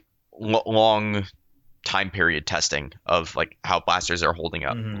 Like long time period testing of like how blasters are holding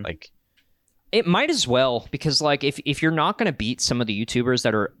up. Mm-hmm. Like it might as well, because like if you're not going to beat some of the YouTubers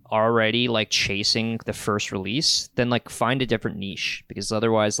that are already like chasing the first release, then like find a different niche, because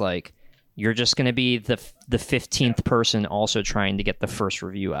otherwise like you're just going to be the 15th person also trying to get the first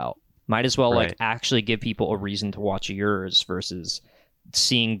review out. Might as well like actually give people a reason to watch yours versus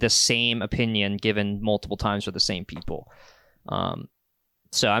seeing the same opinion given multiple times for the same people.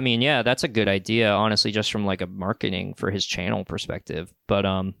 So I mean, yeah, that's a good idea, honestly, just from like a marketing for his channel perspective. But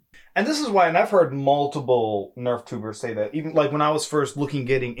and this is why, and I've heard multiple Nerf tubers say that, even like when I was first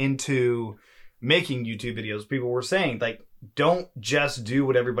getting into making YouTube videos, people were saying like, don't just do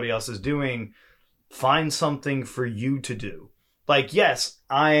what everybody else is doing. Find something for you to do. Like, yes,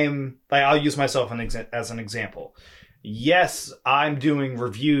 I'll use myself as an example. Yes, I'm doing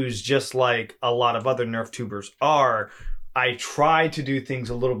reviews just like a lot of other Nerf tubers are. I try to do things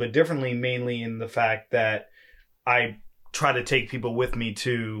a little bit differently, mainly in the fact that I try to take people with me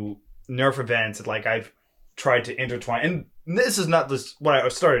to Nerf events. Like, I've tried to intertwine. And this is not what I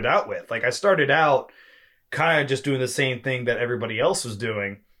started out with. Like, I started out kind of just doing the same thing that everybody else was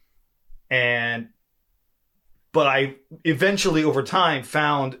doing. But I eventually, over time,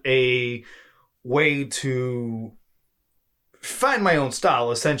 found a way to find my own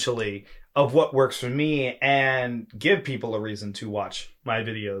style, essentially, of what works for me and give people a reason to watch my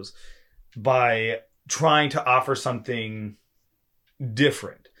videos by trying to offer something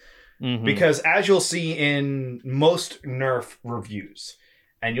different. Mm-hmm. Because as you'll see in most Nerf reviews,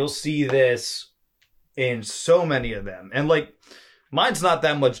 and you'll see this in so many of them, and like mine's not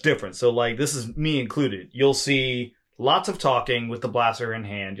that much different, so like this is me included, you'll see lots of talking with the blaster in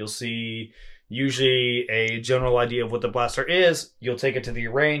hand. You'll see usually a general idea of what the blaster is. You'll take it to the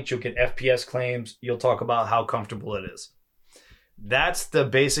range, you'll get FPS claims, you'll talk about how comfortable it is. That's the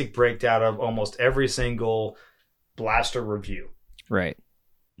basic breakdown of almost every single blaster review. Right.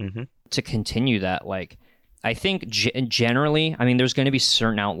 Mm-hmm. To continue that, like, I think generally, I mean, there's going to be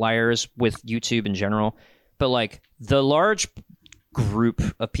certain outliers with YouTube in general, but like the large group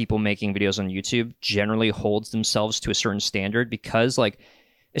of people making videos on YouTube generally holds themselves to a certain standard, because like,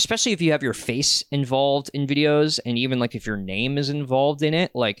 especially if you have your face involved in videos, and even like if your name is involved in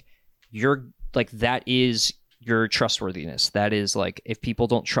it, like you're like, that is your trustworthiness. That is like, if people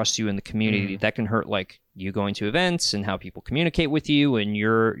don't trust you in the community, that can hurt like you going to events and how people communicate with you and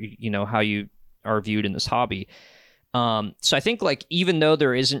how you are viewed in this hobby. So I think like, even though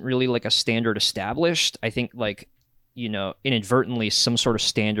there isn't really like a standard established, I think like, inadvertently some sort of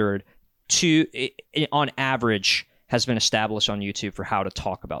standard on average has been established on YouTube for how to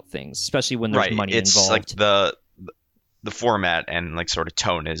talk about things, especially when there's money it's involved. It's like the format and like sort of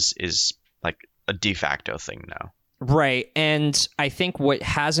tone is like a de facto thing now. Right. And I think what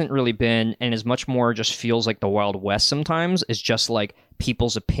hasn't really been, and is much more just feels like the Wild West sometimes, is just like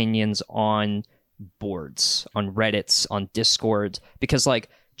people's opinions on boards, on Reddits, on Discord, because like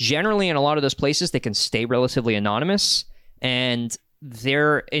generally in a lot of those places they can stay relatively anonymous, and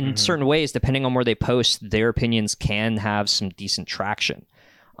they're in certain ways, depending on where they post, their opinions can have some decent traction.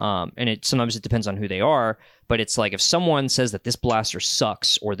 And sometimes it depends on who they are, but it's like if someone says that this blaster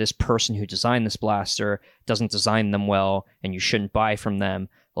sucks, or this person who designed this blaster doesn't design them well and you shouldn't buy from them,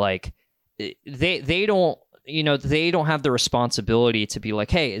 like they don't have the responsibility to be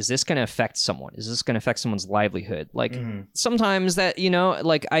like, hey, is this going to affect someone? Is this going to affect someone's livelihood? Like sometimes that,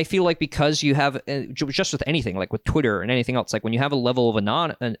 like I feel like because you have, just with anything, like with Twitter and anything else, like when you have a level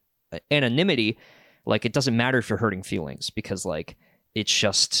of anonymity, like it doesn't matter if you're hurting feelings, because like it's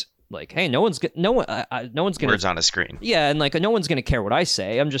just like, hey, no one's gonna words on a screen. Yeah, and like no one's gonna care what I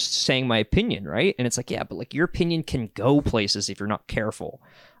say. I'm just saying my opinion, right? And it's like, yeah, but like your opinion can go places if you're not careful.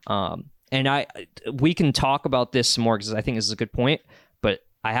 And we can talk about this more because I think this is a good point, but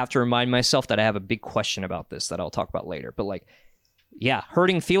I have to remind myself that I have a big question about this that I'll talk about later. But like, yeah,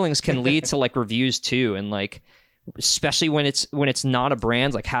 hurting feelings can lead to like reviews too, and like especially when it's not a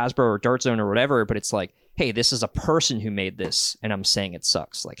brand like Hasbro or Dart Zone or whatever, but it's like, hey, this is a person who made this, and I'm saying it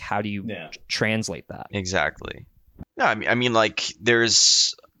sucks. Like, how do you translate that? Exactly. No, I mean, like,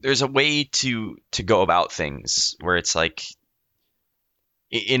 there's a way to go about things where it's like,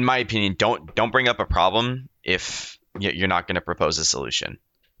 in my opinion, don't bring up a problem if you're not going to propose a solution.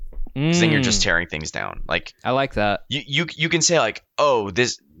 Because then you're just tearing things down. Like, I like that. You can say like, oh,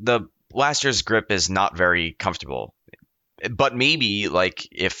 the blaster's grip is not very comfortable, but maybe like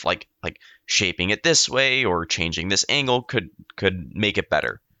if like shaping it this way or changing this angle could make it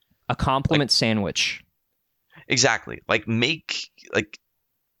better. A compliment sandwich. Exactly. Like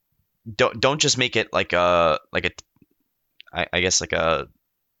don't just make it I guess like a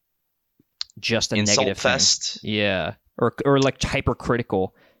just a insult negative fest. Thing. Yeah. Or like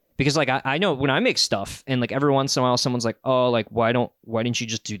hypercritical. Because like I know when I make stuff and like every once in a while someone's like, oh, like why didn't you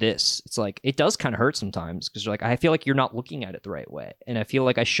just do this? It's like it does kind of hurt sometimes because you're like, I feel like you're not looking at it the right way, and I feel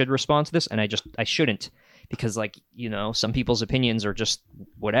like I should respond to this, and I shouldn't, because like some people's opinions are just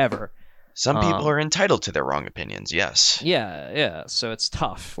whatever. Some people are entitled to their wrong opinions. Yes. Yeah. So it's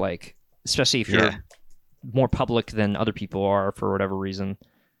tough, like especially if you're more public than other people are for whatever reason.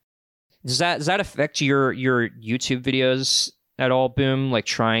 Does that affect your YouTube videos at all, Boom? Like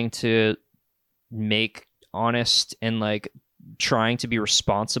trying to make honest and like trying to be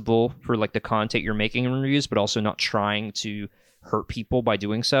responsible for like the content you're making in reviews, but also not trying to hurt people by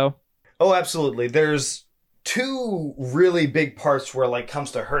doing so? Oh, absolutely. There's two really big parts where like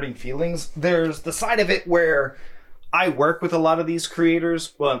comes to hurting feelings. There's the side of it where I work with a lot of these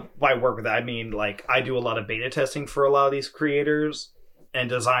creators. Well, by work with, I mean like I do a lot of beta testing for a lot of these creators and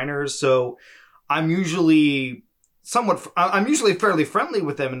designers. So I'm usually fairly friendly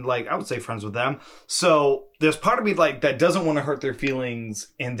with them, and like I would say friends with them. So there's part of me like that doesn't want to hurt their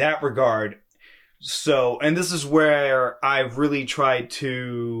feelings in that regard. So, and this is where I've really tried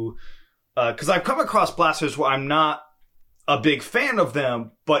to, because I've come across blasters where I'm not a big fan of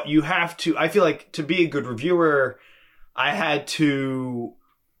them, but you have to, I feel like to be a good reviewer, I had to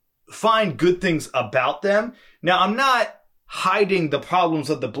find good things about them. Now, I'm not hiding the problems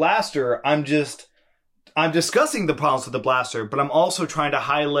of the blaster. I'm discussing the problems of the blaster, but I'm also trying to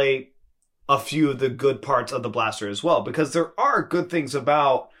highlight a few of the good parts of the blaster as well, because there are good things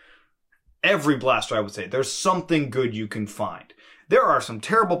about every blaster, I would say. There's something good you can find. There are some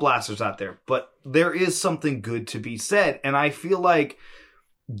terrible blasters out there, but there is something good to be said, and I feel like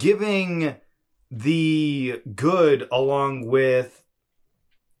giving the good along with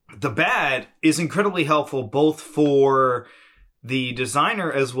the bad is incredibly helpful, both for the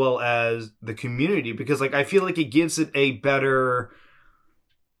designer as well as the community, because like I feel like it gives it a better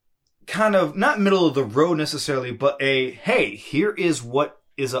kind of, not middle of the road necessarily, but a, hey, here is what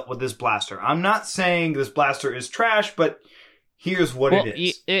is up with this blaster. I'm not saying this blaster is trash, but here's what it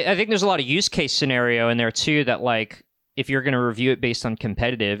is. I think there's a lot of use case scenario in there too, that like if you're going to review it based on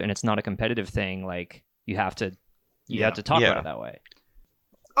competitive and it's not a competitive thing, like you have to talk about it that way.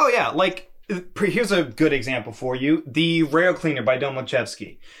 Oh yeah, like here's a good example for you: the Rail Cleaner by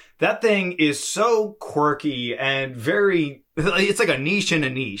Domachevsky. That thing is so quirky and very. It's like a niche in a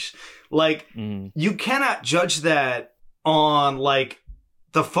niche. Like you cannot judge that on like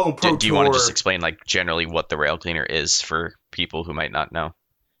the Foam Pro Tour. Do you want to just explain like generally what the Rail Cleaner is for people who might not know?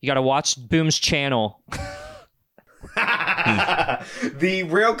 You got to watch Boom's channel. The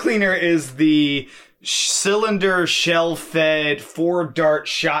Rail Cleaner is the cylinder shell-fed 4-dart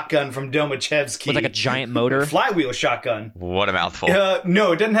shotgun from Domachevsky. With like a giant motor? Flywheel shotgun. What a mouthful.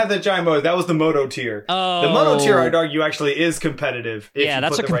 No, it didn't have that giant motor. That was the Moto tier. Oh. The Moto tier, I'd argue, actually is competitive. Yeah,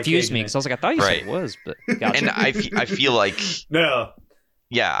 that's what confused me, because I was like, I thought you said it was, but gotcha. And I feel like... No.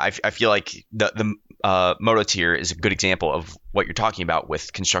 Yeah, I feel like the Moto tier is a good example of what you're talking about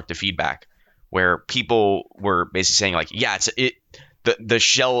with constructive feedback, where people were basically saying like, yeah, the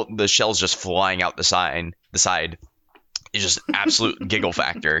shell's just flying out the side is just absolute giggle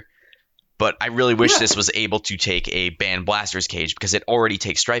factor. But I really wish this was able to take a band blaster's cage, because it already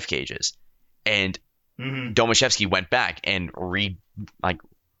takes strife cages, and Domachevsky went back and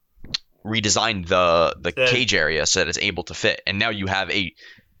redesigned the cage area so that it's able to fit, and now you have a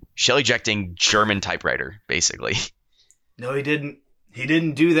shell ejecting German typewriter basically. No, he didn't. He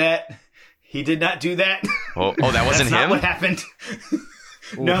didn't do that. He did not do that. Oh, that wasn't That's him? not what happened.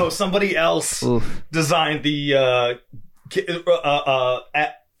 No, somebody ance designed the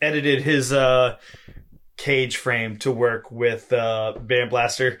edited his cage frame to work with Band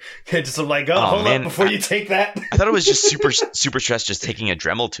Blaster. Just like, hold up before you take that. I thought it was just super stress just taking a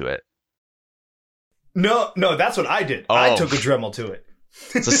Dremel to it. No, that's what I did. I took a Dremel to it.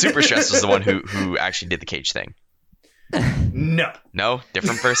 So Super Stress was the one who actually did the cage thing. No,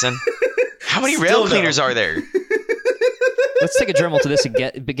 different person. How many rail cleaners are there? Let's take a Dremel to this and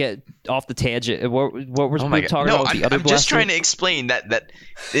get off the tangent. What we're talking about the other blaster? I'm just trying to explain that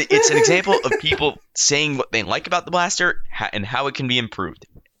it's an example of people saying what they like about the blaster and how it can be improved.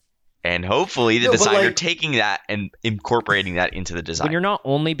 And hopefully the designer taking that and incorporating that into the design. When you're not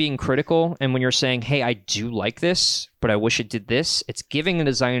only being critical and when you're saying, hey, I do like this, but I wish it did this, it's giving the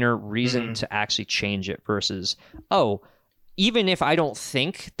designer reason to actually change it versus, even if I don't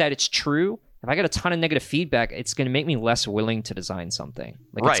think that it's true, if I get a ton of negative feedback, it's going to make me less willing to design something.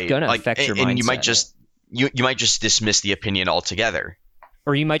 It's going to affect your mindset. And you might just dismiss the opinion altogether.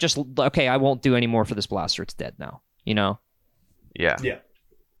 Or you might just, I won't do any more for this blaster. It's dead now. You know? Yeah. Yeah.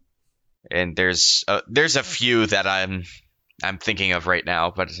 And there's a few that I'm thinking of right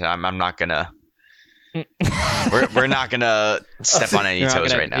now, but I'm not gonna. we're not gonna step on any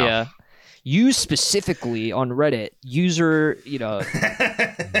toes right now. Yeah. You specifically on Reddit, user,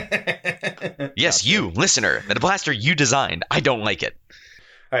 Yes, you, listener, the blaster you designed. I don't like it.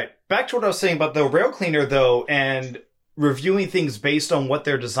 All right, back to what I was saying about the Rail Cleaner, though, and reviewing things based on what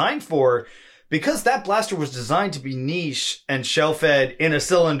they're designed for. Because that blaster was designed to be niche and shell-fed in a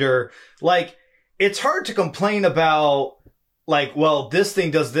cylinder, it's hard to complain about, this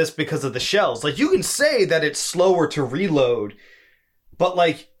thing does this because of the shells. You can say that it's slower to reload, but,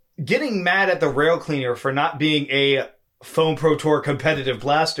 getting mad at the Rail Cleaner for not being a Foam Pro Tour competitive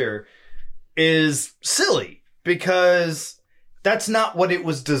blaster is silly, because that's not what it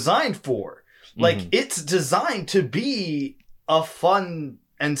was designed for. It's designed to be a fun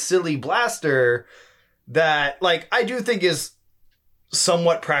and silly blaster that, I do think is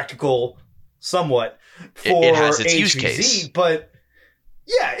somewhat practical, for it has its HVZ, use case. But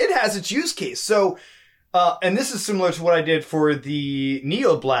yeah, it has its use case. So, and this is similar to what I did for the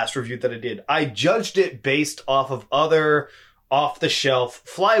Neo Blast review that I did. I judged it based off of other off-the-shelf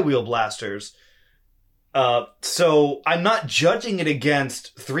flywheel blasters. So I'm not judging it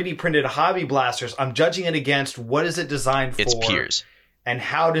against 3D printed hobby blasters. I'm judging it against what is it designed for. Its peers. And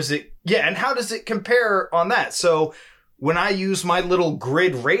how does it compare on that? So when I use my little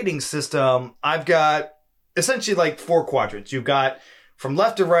grid rating system, I've got essentially 4 quadrants. You've got from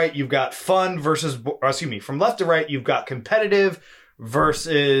left to right, you've got fun versus, from left to right, you've got competitive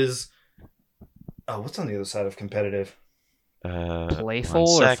versus, what's on the other side of competitive?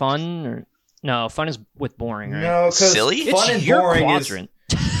 Playful or fun? Or no, fun is with boring, right? No, because silly? Fun it's and your boring quadrant.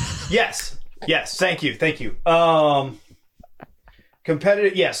 Yes, thank you.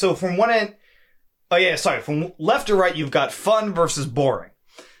 Competitive, yeah, so from one end, from left to right, you've got fun versus boring.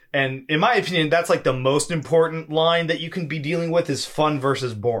 And in my opinion, that's the most important line that you can be dealing with is fun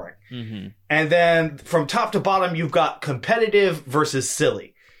versus boring. Mm-hmm. And then from top to bottom, you've got competitive versus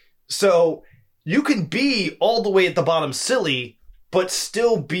silly. So you can be all the way at the bottom silly, but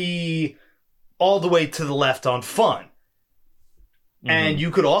still be all the way to the left on fun. Mm-hmm. And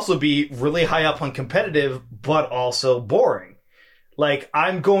you could also be really high up on competitive, but also boring. Like,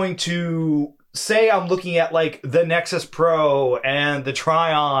 I'm going to say I'm looking at, like, the Nexus Pro and the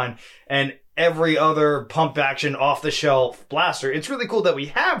Tryon and every other pump action off-the-shelf blaster. It's really cool that we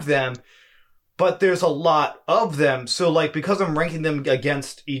have them, but there's a lot of them. So, like, because I'm ranking them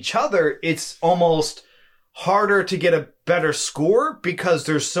against each other, it's almost harder to get a better score because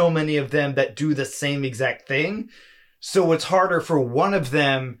there's so many of them that do the same exact thing. So it's harder for one of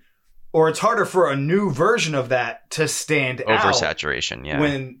them, or it's harder for a new version of that to stand out. Oversaturation,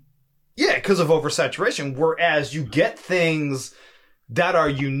 yeah. Because of oversaturation. Whereas you get things that are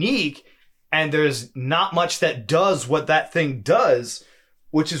unique, and there's not much that does what that thing does,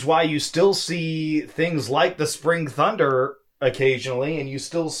 which is why you still see things like the Spring Thunder occasionally, and you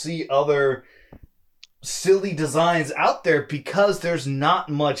still see other silly designs out there because there's not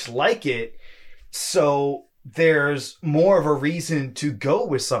much like it. So there's more of a reason to go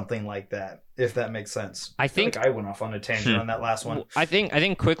with something like that, if that makes sense. I think I went off on a tangent on that last one. I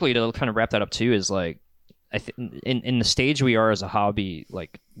think quickly to kind of wrap that up too is like, in the stage we are as a hobby,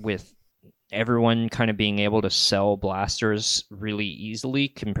 like with everyone kind of being able to sell blasters really easily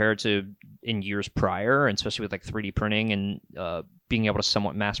compared to in years prior, and especially with like 3D printing and being able to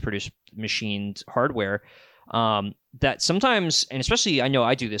somewhat mass produce machined hardware, that sometimes, and especially I know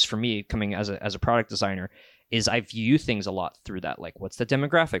I do this for me coming as a product designer, is I view things a lot through that. Like, what's the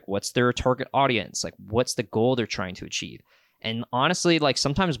demographic? What's their target audience? Like, what's the goal they're trying to achieve? And honestly, like,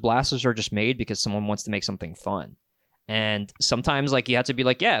 sometimes blasters are just made because someone wants to make something fun. And sometimes, like, you have to be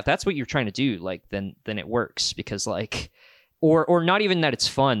like, yeah, if that's what you're trying to do, like, then it works, because like, or not even that it's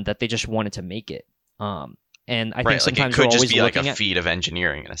fun, that they just wanted to make it. And I think sometimes like, it could just be like a feat of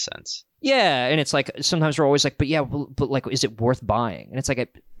engineering in a sense. Yeah, and it's like sometimes we're always like, but yeah, but like, is it worth buying? And it's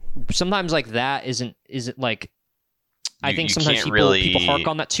like, sometimes like that isn't like, I think sometimes people hark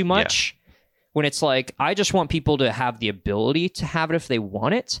on that too much. Yeah. When it's like, I just want people to have the ability to have it if they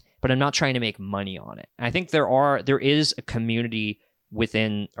want it, but I'm not trying to make money on it. And I think there is a community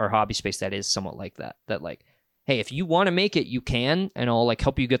within our hobby space that is somewhat like that. That like, hey, if you want to make it, you can, and I'll like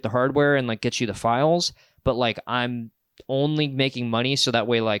help you get the hardware and like get you the files. But like, I'm only making money so that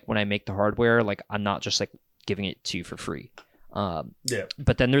way, like when I make the hardware, like I'm not just like giving it to you for free. Yeah.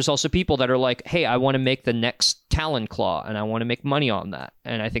 But then there's also people that are like, hey, I want to make the next Talon Claw and I want to make money on that.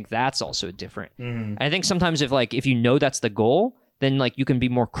 And I think that's also different. Mm-hmm. I think sometimes if you know that's the goal, then like you can be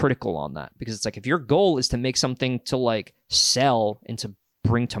more critical on that, because it's like, if your goal is to make something to like sell and to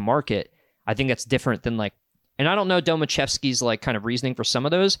bring to market, I think that's different than like, and I don't know Domachevsky's like kind of reasoning for some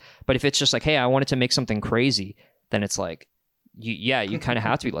of those, but if it's just like, hey, I wanted to make something crazy, then it's like, you kind of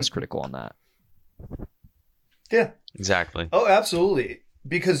have to be less critical on that. Yeah. Exactly. Oh, absolutely.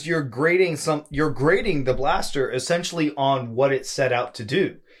 Because you're grading the blaster essentially on what it set out to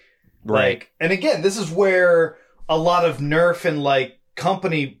do. Right. Like, and again, this is where a lot of nerf and like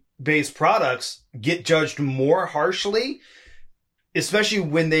company-based products get judged more harshly, especially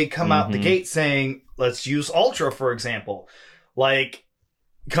when they come out the gate saying, let's use Ultra, for example. Like,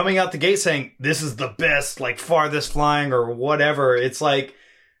 coming out the gate saying, this is the best, like, farthest flying or whatever. It's like,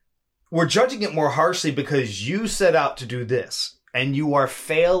 we're judging it more harshly because you set out to do this, and you are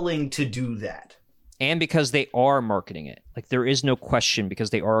failing to do that. And because they are marketing it. Like, there is no question, because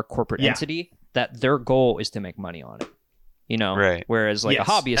they are a corporate entity, that their goal is to make money on it. You know? Right. Whereas, like, a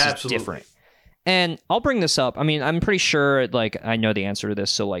hobbyist is different. And I'll bring this up. I mean, I'm pretty sure, like, I know the answer to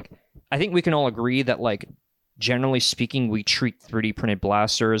this. So, like, I think we can all agree that, like, generally speaking, we treat 3D printed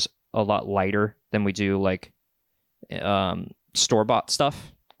blasters a lot lighter than we do, like, store-bought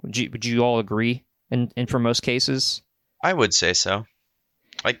stuff. Would you all agree? And for most cases, I would say so.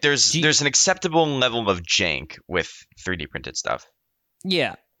 Like, there's an acceptable level of jank with 3D printed stuff.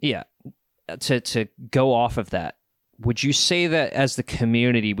 Yeah. To go off of that, would you say that as the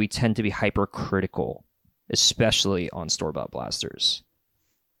community we tend to be hypercritical, especially on store-bought blasters?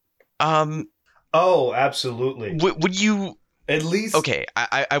 Oh, absolutely. Would you at least? Okay,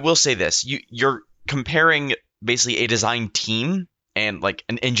 I will say this: you're comparing basically a design team and like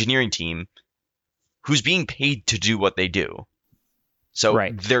an engineering team who's being paid to do what they do. So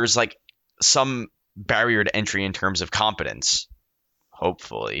there's like some barrier to entry in terms of competence,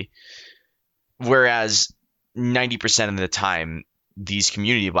 hopefully. Whereas 90% of the time, these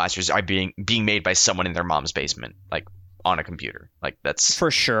community blasters are being made by someone in their mom's basement, like on a computer. Like, that's for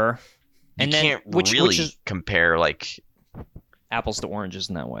sure. You can't really compare like apples to oranges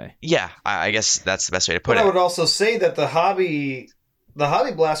in that way. Yeah, I guess that's the best way to put it. I would also say that the hobby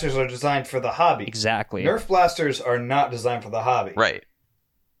blasters are designed for the hobby. Exactly. Nerf blasters are not designed for the hobby. Right.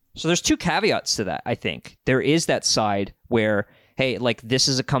 So there's two caveats to that, I think. There is that side where, hey, like this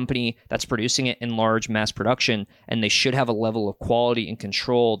is a company that's producing it in large mass production, and they should have a level of quality and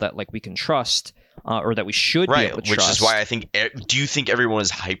control that like we can trust, or that we should be able to trust. Which is why I think. Do you think everyone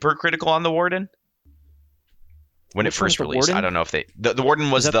is hypercritical on the Warden? When it first released, I don't know if they. The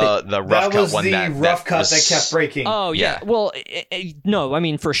Warden was the rough cut one. That was the rough cut that kept breaking. Oh yeah. Well, no, I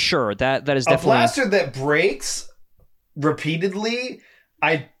mean for sure that is definitely a blaster that breaks repeatedly.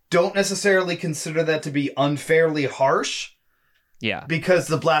 I don't necessarily consider that to be unfairly harsh. Yeah. Because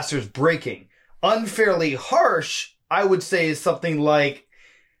the blaster's breaking. Unfairly harsh, I would say, is something like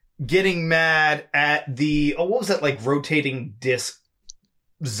getting mad at the what was that like rotating disc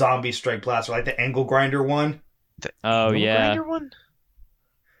zombie strike blaster, like the angle grinder one. Grinder one?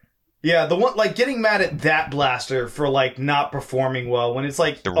 Yeah, the one like getting mad at that blaster for like not performing well when it's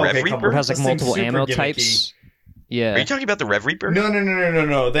like the Rev Reaper has like multiple ammo types. Yeah. Are you talking about the Rev Reaper?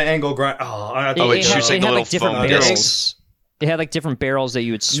 No. The angle grind. It had like different barrels. Discs? It had like different barrels that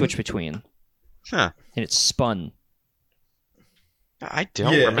you would switch between. Huh. And it spun. I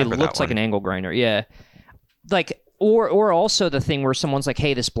don't remember that. It looked like an angle grinder. Yeah. Like or also the thing where someone's like,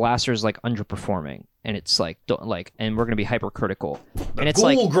 "Hey, this blaster is like underperforming." And it's like and we're going to be hypercritical. And it's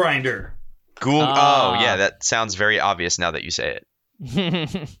ghoul grinder. Ghoul. Oh, yeah, that sounds very obvious now that you say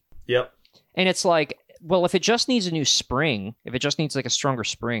it. Yep. And it's like, well, if it just needs a new spring, if it just needs like a stronger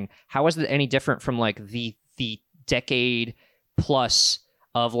spring, how is it any different from like the decade plus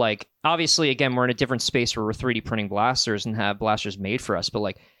of like, obviously again we're in a different space where we're 3D printing blasters and have blasters made for us, but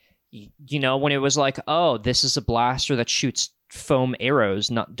like, you know, when it was like, oh, this is a blaster that shoots foam arrows,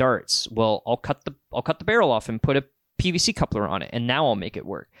 not darts. Well, I'll cut the barrel off and put a PVC coupler on it, and now I'll make it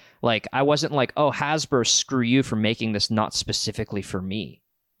work. Like, I wasn't like, oh, Hasbro, screw you for making this not specifically for me.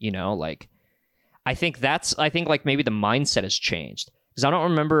 You know, like, I think like maybe the mindset has changed.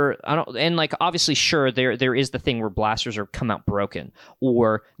 Because and like, obviously, sure, there is the thing where blasters are come out broken,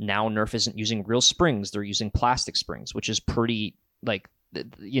 or now Nerf isn't using real springs, they're using plastic springs, which is pretty, like,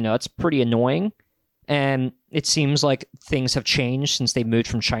 you know, it's pretty annoying. And it seems like things have changed since they moved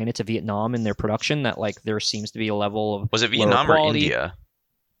from China to Vietnam in their production, that like there seems to be a level of Was it Vietnam or India?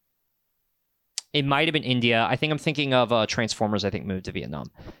 It might have been India. I think I'm thinking of Transformers, I think moved to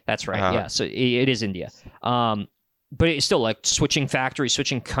Vietnam. That's right. Yeah, so it is India. But it's still like switching factories,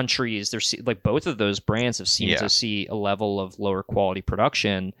 switching countries. There's like both of those brands have seemed to see a level of lower quality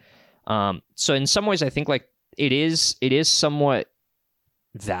production. So in some ways, I think like it is somewhat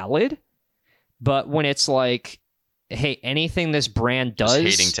valid. But when it's like, hey, anything this brand does,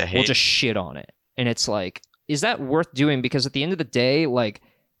 we'll just shit on it. And it's like, is that worth doing? Because at the end of the day, like,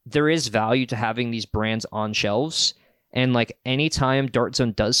 there is value to having these brands on shelves. And like, anytime Dart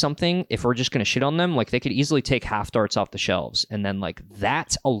Zone does something, if we're just going to shit on them, like, they could easily take half darts off the shelves. And then like,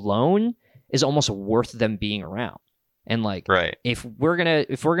 that alone is almost worth them being around. And like, right. if we're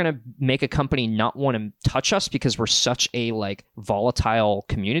gonna make a company not want to touch us because we're such a like volatile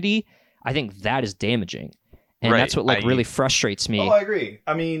community, I think that is damaging. And that's what like really frustrates me. Oh, I agree.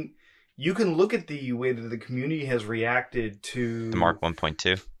 I mean, you can look at the way that the community has reacted to the Mark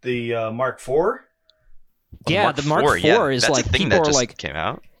 1.2, the Mark 4. Yeah, the Mark 4 is like, people are like, came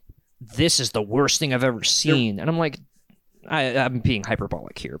out. This is the worst thing I've ever seen. And I'm like, I'm being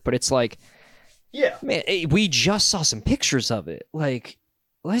hyperbolic here, but it's like, yeah, man, we just saw some pictures of it. Like,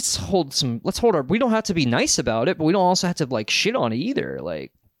 let's hold our, we don't have to be nice about it, but we don't also have to like shit on it either.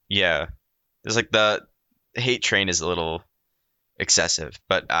 Like, yeah, there's like the hate train is a little excessive,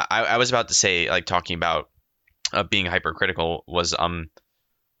 but I was about to say, like, talking about being hypercritical was the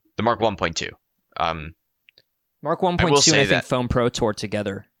Mark 1.2. Mark 1.2 and I think Foam Pro Tour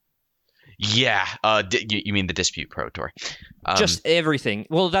together. Yeah, you mean the Dispute Pro Tour? Just everything.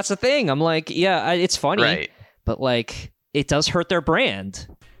 Well, that's the thing. I'm like, yeah, it's funny, right, but like, it does hurt their brand.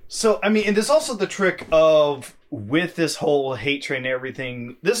 So, I mean, and there's also the trick of, with this whole hate train and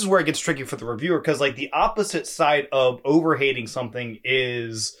everything, this is where it gets tricky for the reviewer, because like the opposite side of over-hating something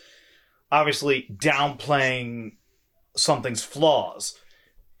is obviously downplaying something's flaws.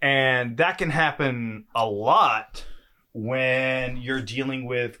 And that can happen a lot when you're dealing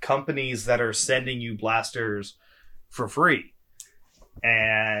with companies that are sending you blasters for free.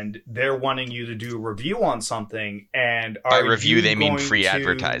 And they're wanting you to do a review on something, and by review they mean free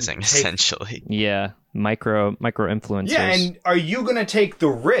advertising, essentially. Yeah, micro influencers. Yeah, and are you going to take the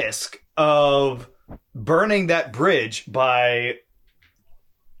risk of burning that bridge by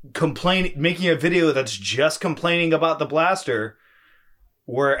making a video that's just complaining about the blaster,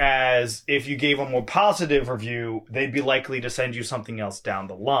 whereas if you gave a more positive review, they'd be likely to send you something else down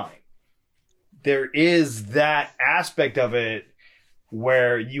the line? There is that aspect of it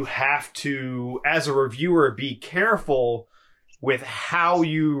where you have to, as a reviewer, be careful with how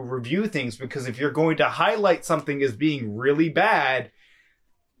you review things, because if you're going to highlight something as being really bad,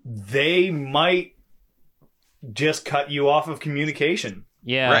 they might just cut you off of communication.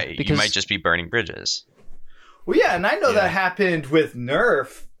 Yeah, right. because You might just be burning bridges. Well, yeah, and I know that happened with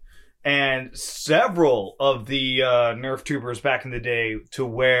Nerf and several of the Nerf tubers back in the day, to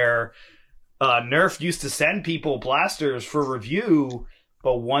where Nerf used to send people blasters for review,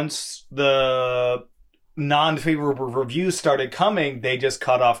 but once the non-favorable reviews started coming, they just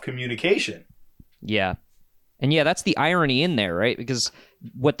cut off communication. Yeah. And yeah, that's the irony in there, right? Because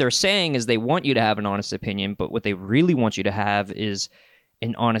what they're saying is they want you to have an honest opinion, but what they really want you to have is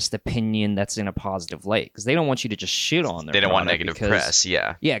an honest opinion that's in a positive light, because they don't want you to just shit on their They don't want product negative press,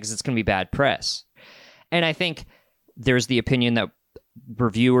 yeah. Yeah, because it's going to be bad press. And I think there's the opinion that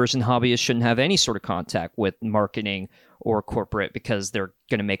reviewers and hobbyists shouldn't have any sort of contact with marketing or corporate because they're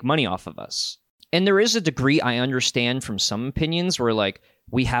going to make money off of us. And there is a degree I understand from some opinions where, like,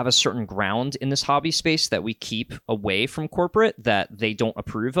 we have a certain ground in this hobby space that we keep away from corporate that they don't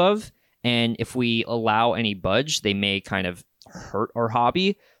approve of. And if we allow any budge, they may kind of hurt our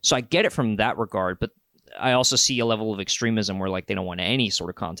hobby. So I get it from that regard, but I also see a level of extremism where, like, they don't want any sort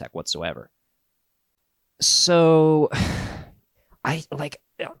of contact whatsoever. So I like,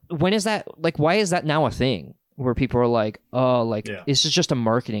 when is that, like, why is that now a thing where people are like, oh, like, this is just a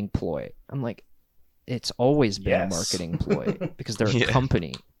marketing ploy? I'm like, it's always been a marketing ploy because they're a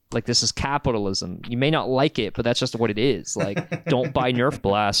company. Like, this is capitalism. You may not like it, but that's just what it is. Like, don't buy Nerf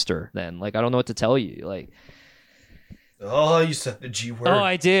Blaster then. Like, I don't know what to tell you. Like, oh, you said the G word. Oh,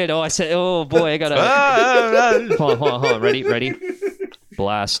 I did. Oh, I said, oh boy, I gotta hold on. Ready?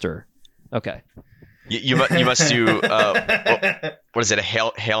 Blaster. Okay. You must do what is it, a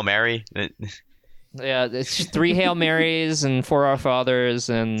Hail Mary? Yeah, it's 3 Hail Marys and 4 Our Fathers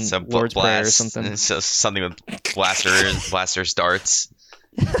and Some Lord's Prayer or something. So something with blaster darts.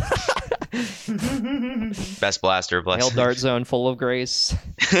 Best blaster, Hail Dart Zone full of grace.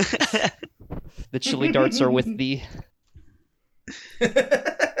 The chili darts are with thee.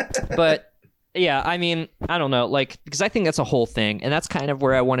 But yeah, I mean, I don't know, like, because I think that's a whole thing, and that's kind of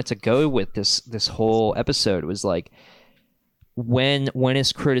where I wanted to go with this whole episode, was like, when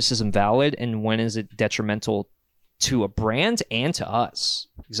is criticism valid and when is it detrimental to a brand and to us?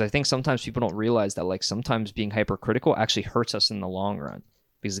 Because I think sometimes people don't realize that, like, sometimes being hypercritical actually hurts us in the long run.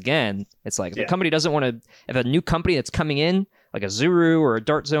 Because again, it's like, if a company doesn't want to, if a new company that's coming in, like a Zuru or a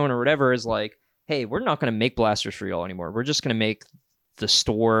Dart Zone or whatever, is like, hey, we're not going to make blasters for y'all anymore. We're just going to make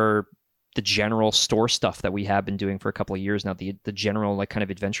the general store stuff that we have been doing for a couple of years now, the general, like, kind of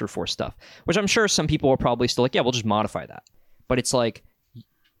Adventure Force stuff, which I'm sure some people are probably still like, yeah, we'll just modify that. But it's like,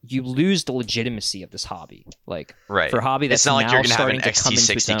 you lose the legitimacy of this hobby. Like, right. For a hobby that's, it's not now like you're going to have an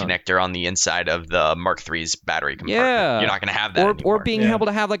XT60 connector on the inside of the Mark III's battery compartment. Yeah. You're not going to have that anymore. Or being able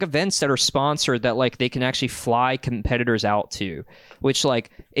to have, like, events that are sponsored that, like, they can actually fly competitors out to, which,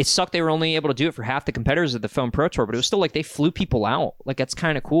 like, it sucked they were only able to do it for half the competitors at the Foam Pro Tour, but it was still like they flew people out. Like, that's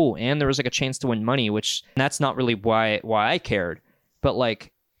kind of cool. And there was, like, a chance to win money, which that's not really why I cared. But,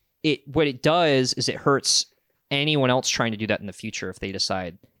 like, what it does is it hurts anyone else trying to do that in the future if they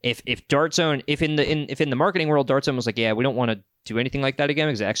decide, if Dart Zone, if in the marketing world Dart Zone was like, yeah, we don't want to do anything like that again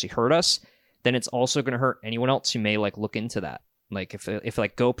because it actually hurt us, then it's also going to hurt anyone else who may, like, look into that. Like, if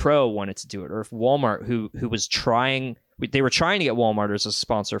like GoPro wanted to do it, or if Walmart, who was trying, they were trying to get Walmart as a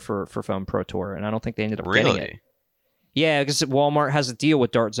sponsor for Foam Pro Tour, and I don't think they ended up getting it. Yeah, because Walmart has a deal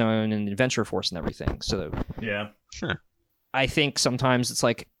with Dart Zone and Adventure Force and everything. So yeah, I think sometimes it's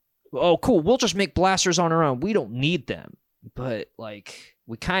like, oh, cool, we'll just make blasters on our own. We don't need them. But, like,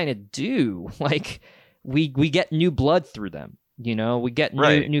 we kind of do. Like, we get new blood through them. You know, we get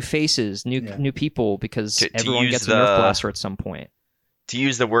new faces, new people, because everyone gets a Nerf blaster at some point. To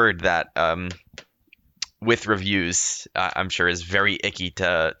use the word that, with reviews, I'm sure is very icky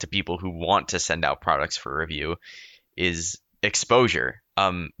to people who want to send out products for review, is exposure.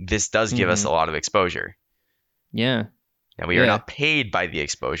 This does give us a lot of exposure. Yeah. Now, we are not paid by the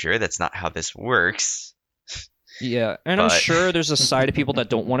exposure. That's not how this works. Yeah, and I'm sure there's a side of people that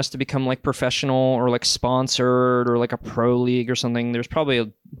don't want us to become, like, professional or, like, sponsored or, like, a pro league or something. There's probably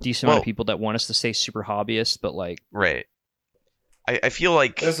a decent amount of people that want us to stay super hobbyist, but, like... Right. I feel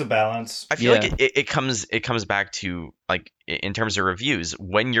like... There's a balance. I feel like it comes back to, like, in terms of reviews,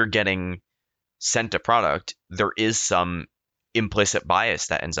 when you're getting sent a product, there is some implicit bias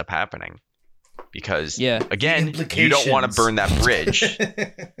that ends up happening. Because, again, you don't want to burn that bridge,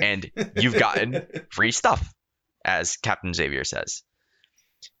 and you've gotten free stuff, as Captain Xavier says.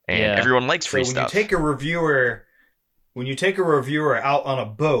 And everyone likes free stuff. When you take a reviewer out on a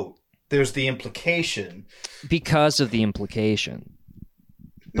boat there's the implication. Because of the implication.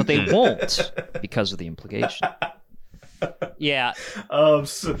 But they won't because of the implication. Yeah. I'm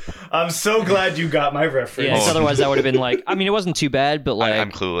so glad you got my reference. Yeah, otherwise that would have been like, I mean, it wasn't too bad, but like...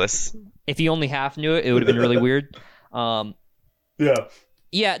 I'm clueless. If you only half knew it, it would have been really weird. Yeah.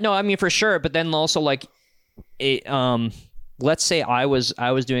 Yeah, no, I mean, for sure. But then also, like, let's say I was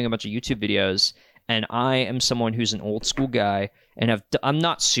doing a bunch of YouTube videos, and I am someone who's an old school guy, and I'm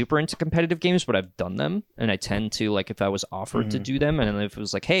not super into competitive games, but I've done them, and I tend to, like, if I was offered to do them, and if it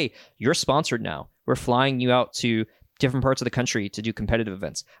was like, hey, you're sponsored now, we're flying you out to different parts of the country to do competitive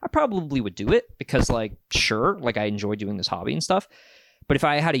events, I probably would do it because, like, sure, like, I enjoy doing this hobby and stuff. But if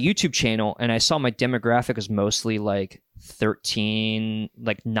I had a YouTube channel and I saw my demographic was mostly like 13,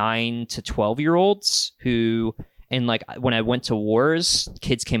 like 9 to 12-year-olds who, and like when I went to wars,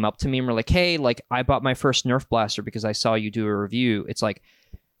 kids came up to me and were like, hey, like I bought my first Nerf blaster because I saw you do a review. It's like,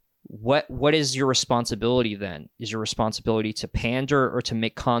 what is your responsibility then? Is your responsibility to pander or to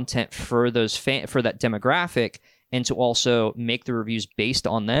make content for those for that demographic and to also make the reviews based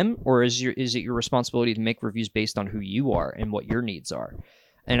on them? Or is it your responsibility to make reviews based on who you are and what your needs are?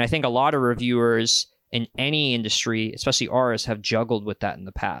 And I think a lot of reviewers in any industry, especially ours, have juggled with that in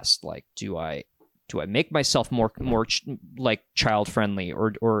the past. Like, do I make myself more like child friendly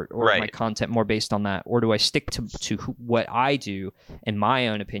or right. my content more based on that? Or do I stick to what I do and my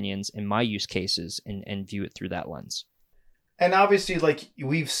own opinions and my use cases and view it through that lens? And obviously, like,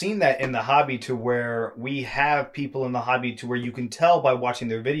 we've seen that in the hobby to where we have people in the hobby to where you can tell by watching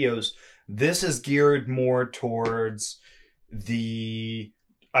their videos, this is geared more towards the,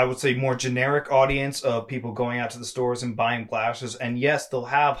 I would say, more generic audience of people going out to the stores and buying blasters. And yes, they'll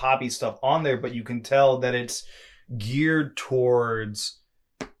have hobby stuff on there, but you can tell that it's geared towards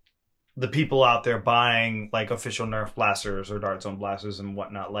the people out there buying like official Nerf blasters or Dart Zone blasters and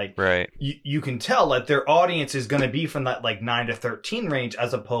whatnot. Like, right. You can tell that their audience is going to be from that like 9 to 13 range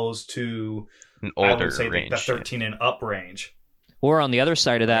as opposed to an older I would say range, the 13 and up range. Or on the other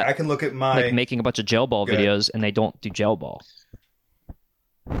side of that, I can look at my like making a bunch of gel ball videos and they don't do gel ball.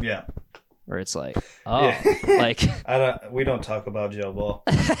 Yeah. Where it's like, like we don't talk about gel ball.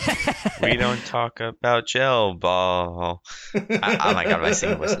 We don't talk about gel ball. Oh my god, my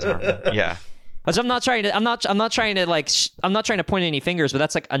singing voice is horrible. Yeah. But I'm not trying to point any fingers, but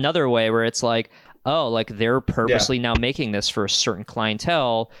that's like another way where it's like, oh, like they're purposely now making this for a certain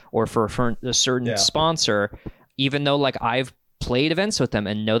clientele or for a certain sponsor, even though like I've played events with them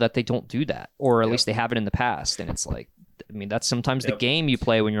and know that they don't do that, or at least they haven't in the past. And it's like, I mean, that's sometimes the game you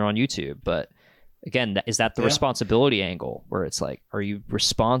play when you're on YouTube. But again, is that the responsibility angle where it's like, are you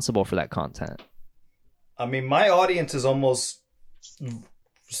responsible for that content? I mean, my audience is almost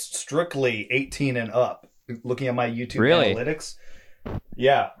strictly 18 and up. Looking at my YouTube analytics.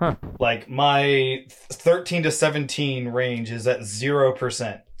 Yeah. Huh. Like my 13 to 17 range is at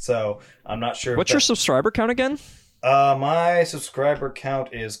 0%. So I'm not sure. What's your subscriber count again? My subscriber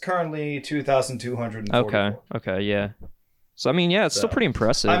count is currently 2,244. Okay, yeah. So I mean, yeah, it's still pretty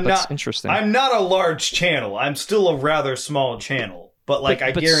impressive. That's interesting. I'm not a large channel. I'm still a rather small channel, but like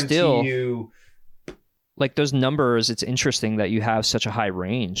I guarantee you, like those numbers, it's interesting that you have such a high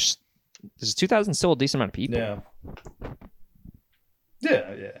range. Is 2,000 still a decent amount of people?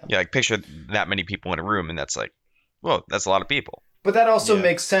 Yeah. Like picture that many people in a room, and that's like, whoa, that's a lot of people. But that also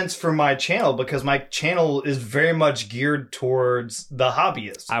makes sense for my channel because my channel is very much geared towards the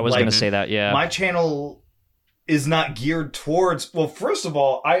hobbyists. I was going to say that, yeah. My channel is not geared towards... Well, first of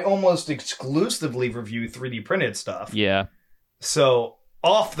all, I almost exclusively review 3D printed stuff. Yeah. So,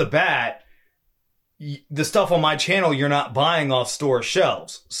 off the bat, the stuff on my channel you're not buying off store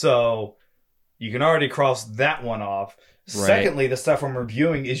shelves. So, you can already cross that one off. Right. Secondly, the stuff I'm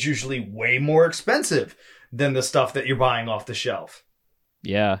reviewing is usually way more expensive than the stuff that you're buying off the shelf.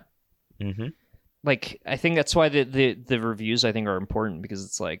 Yeah. Mm-hmm. Like, I think that's why the reviews, I think, are important because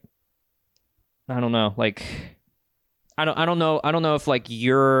it's like, I don't know, like, I don't know if, like,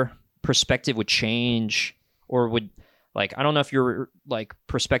 your perspective would change or would, like, I don't know if your, like,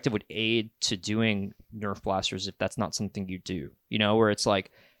 perspective would aid to doing Nerf blasters if that's not something you do, you know, where it's like,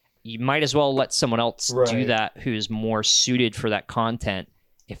 you might as well let someone else do that who's more suited for that content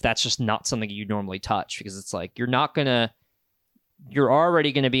if that's just not something you normally touch, because it's like you're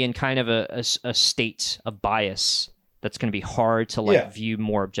already going to be in kind of a state of bias that's going to be hard to like view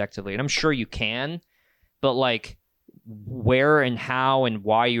more objectively. And I'm sure you can, but like where and how and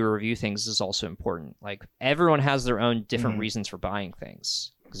why you review things is also important. Like everyone has their own different reasons for buying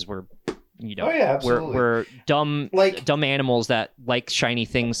things because we're, you know, we're dumb animals that like shiny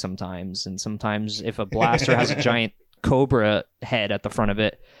things sometimes. And sometimes if a blaster has a giant cobra head at the front of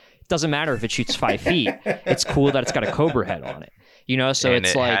it, Doesn't matter if it shoots 5 feet. It's cool that it's got a Cobra head on it. So and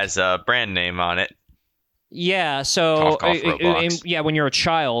it's it like has a brand name on it. Yeah, so Cough, Roblox. yeah, when you're a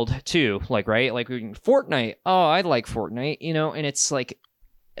child too, like right, like Fortnite. Oh, I like Fortnite, and it's like,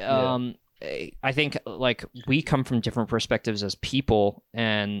 I think like we come from different perspectives as people,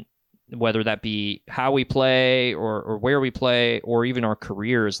 and whether that be how we play or where we play or even our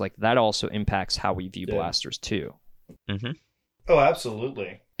careers, like that also impacts how we view blasters too. Mm-hmm. Oh,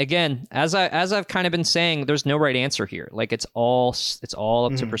 absolutely. Again, as I've kind of been saying, there's no right answer here. Like it's all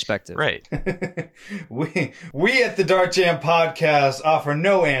up to perspective. Right. we at the Dark Jam podcast offer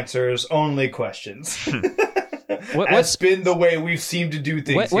no answers, only questions. That's been the way we've seemed to do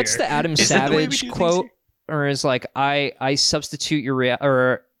things. What's the Adam Savage quote? Or is like I substitute your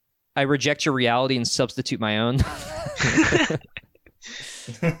or I reject your reality and substitute my own.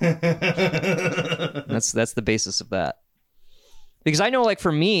 That's the basis of that. Because I know, like,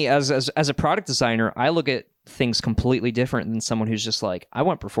 for me, as a product designer, I look at things completely different than someone who's just like, I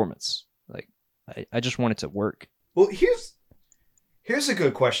want performance. Like, I just want it to work. Well, here's a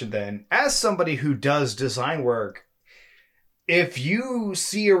good question then. As somebody who does design work, if you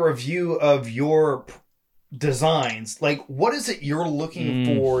see a review of your designs, like, what is it you're looking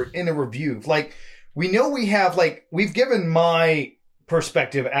for in a review? Like, we know we've given my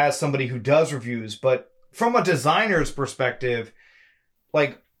perspective as somebody who does reviews, but from a designer's perspective,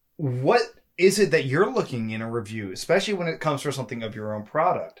 like, what is it that you're looking in a review, especially when it comes for something of your own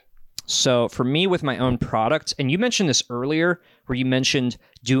product? So for me, with my own product, and you mentioned this earlier, where you mentioned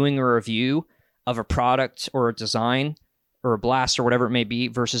doing a review of a product or a design or a blast or whatever it may be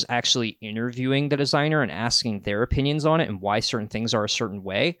versus actually interviewing the designer and asking their opinions on it and why certain things are a certain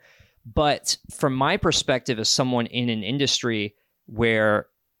way. But from my perspective as someone in an industry where,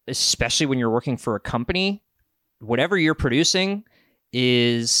 especially when you're working for a company, whatever you're producing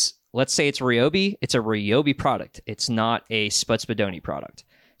is, let's say it's Ryobi, it's a Ryobi product. It's not a Spud Spudoni product.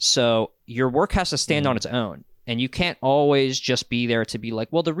 So your work has to stand on its own. And you can't always just be there to be like,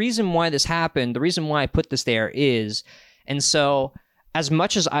 well, the reason why this happened, the reason why I put this there is. And so as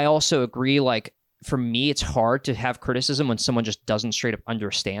much as I also agree, like, for me, it's hard to have criticism when someone just doesn't straight up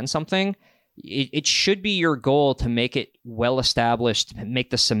understand something. It should be your goal to make it well established,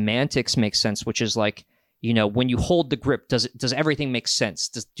 make the semantics make sense, which is like, when you hold the grip, does everything make sense?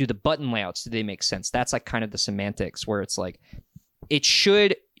 Do the button layouts, do they make sense? That's like kind of the semantics where it's like,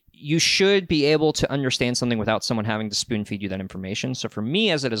 you should be able to understand something without someone having to spoon feed you that information. So for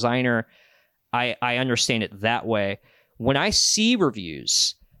me as a designer, I understand it that way. When I see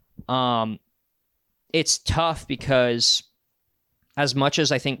reviews, it's tough because as much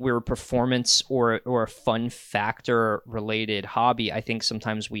as I think we're a performance or a fun factor related hobby, I think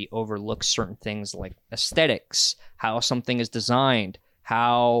sometimes we overlook certain things like aesthetics, how something is designed,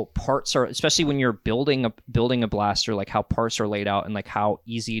 how parts are, especially when you're building a blaster, like how parts are laid out and like how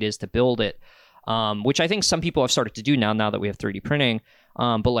easy it is to build it, which I think some people have started to do now that we have 3D printing.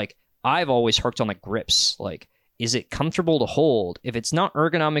 But like I've always harked on like grips, like, is it comfortable to hold? If it's not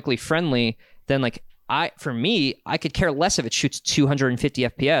ergonomically friendly, then like for me, I could care less if it shoots 250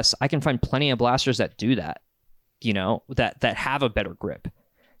 FPS. I can find plenty of blasters that do that, that have a better grip.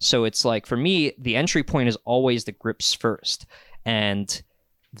 So it's like, for me, the entry point is always the grips first. And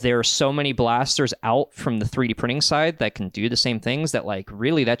there are so many blasters out from the 3D printing side that can do the same things that like,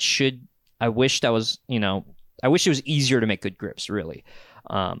 really, I wish it was easier to make good grips, really.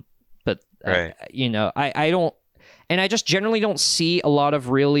 But, right. I don't, and I just generally don't see a lot of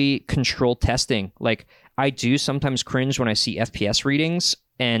really controlled testing. Like, I do sometimes cringe when I see FPS readings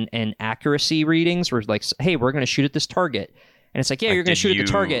and accuracy readings where it's like, hey, we're going to shoot at this target. And it's like, yeah, you're going to shoot at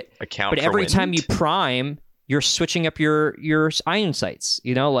the target. But every time you prime, you're switching up your ion sights.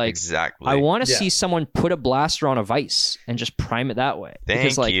 Like, exactly. I want to see someone put a blaster on a vise and just prime it that way.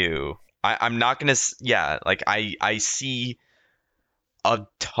 Thank you. I'm not going to, like, I see a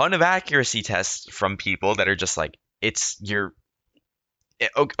ton of accuracy tests from people that are just like,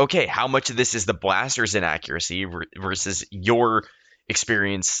 okay, how much of this is the blaster's inaccuracy versus your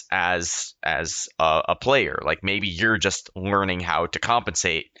experience as a player? Like, maybe you're just learning how to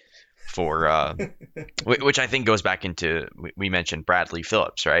compensate for which I think goes back into, we mentioned Bradley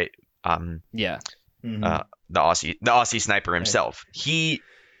Phillips, right? Yeah. The Aussie sniper himself. He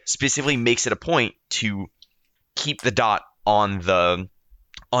specifically makes it a point to keep the dot on the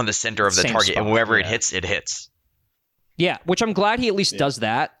center of the target, and wherever it hits, it hits. Yeah, which I'm glad he at least does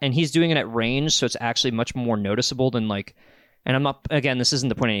that, and he's doing it at range, so it's actually much more noticeable than like, and I'm not, again, this isn't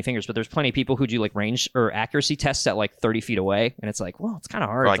to point any fingers, but there's plenty of people who do like range or accuracy tests at like 30 feet away, and it's like, well, it's kind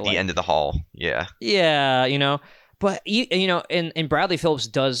of hard. Or like the end of the hall, yeah. Yeah, But you know, and Bradley Phillips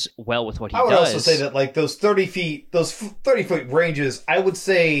does well with what he does. I would also say that like those 30-foot ranges, I would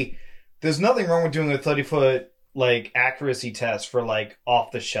say there's nothing wrong with doing a 30-foot like accuracy test for like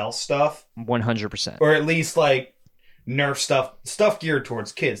off the shelf stuff. 100%. Or at least like nerf stuff geared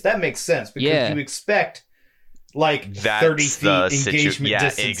towards kids. That makes sense because you expect like 30 feet engagement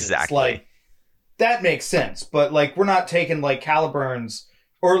distances. Exactly. Like that makes sense. But like we're not taking like caliburns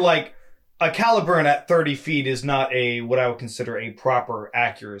or like a caliburn at 30 feet is not what I would consider a proper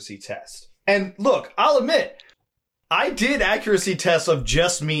accuracy test. And look, I'll admit, I did accuracy tests of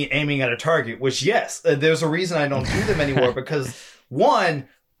just me aiming at a target, which yes, there's a reason I don't do them anymore because one,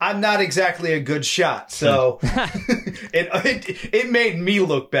 I'm not exactly a good shot, so it made me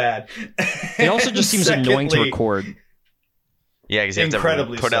look bad. It also just seems annoying to record. Yeah, because you have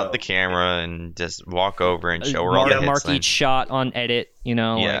to put out the camera and just walk over and show her all the hits. Mark each shot on edit, you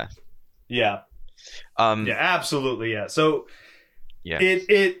know. Yeah. Yeah. Yeah, absolutely. Yeah. So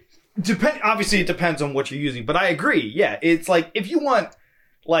it obviously it depends on what you're using, but I agree. Yeah. It's like, if you want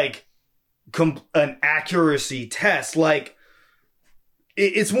like an accuracy test, like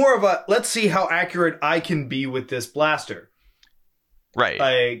it's more of a, let's see how accurate I can be with this blaster. Right.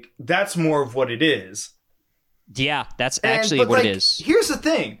 Like that's more of what it is. Yeah. That's actually what it is. Here's the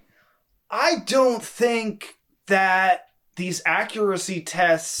thing. I don't think that these accuracy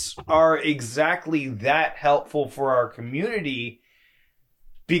tests are exactly that helpful for our community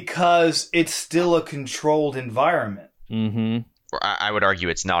because it's still a controlled environment. Mm-hmm. I would argue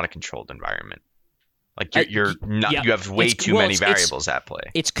it's not a controlled environment. Like you're not. You have way too many variables at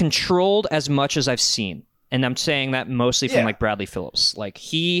play. It's controlled as much as I've seen, and I'm saying that mostly from like Bradley Phillips. Like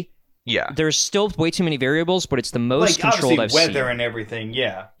there's still way too many variables, but it's the most controlled I've seen. Weather and everything,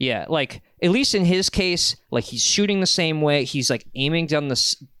 yeah. Yeah, like at least in his case, like he's shooting the same way. He's like aiming down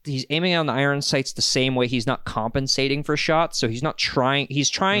the iron sights the same way. He's not compensating for shots, so he's not trying. He's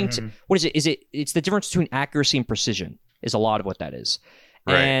trying to. What is it? It's the difference between accuracy and precision. Is a lot of what that is,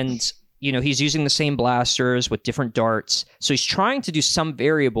 right. And you know, he's using the same blasters with different darts. So he's trying to do some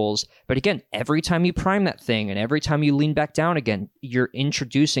variables. But again, every time you prime that thing and every time you lean back down again, you're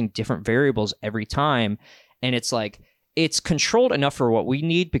introducing different variables every time. And it's like, it's controlled enough for what we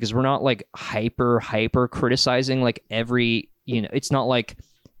need because we're not like hyper criticizing like every, you know, it's not like,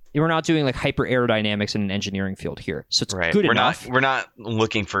 we're not doing like hyper aerodynamics in an engineering field here. So it's good enough. We're not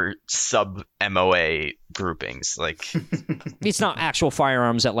looking for sub MOA groupings. Like it's not actual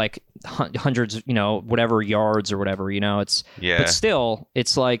firearms at like hundreds, you know, whatever yards or whatever, you know, but still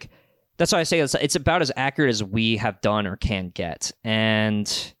it's like, that's why I say it's about as accurate as we have done or can get.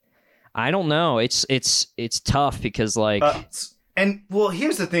 And I don't know. It's tough because like, and well,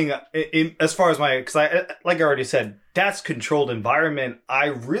 here's the thing, as far as because I already said, that's controlled environment. I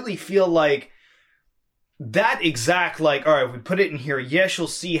really feel like that exact, like, all right, we put it in here. Yes, you'll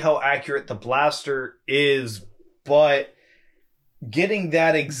see how accurate the blaster is, but getting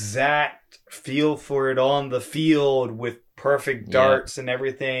that exact feel for it on the field with perfect darts and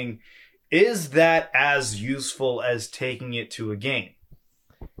everything, is that as useful as taking it to a game?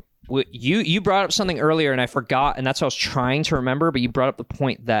 You brought up something earlier and I forgot, and that's what I was trying to remember, but you brought up the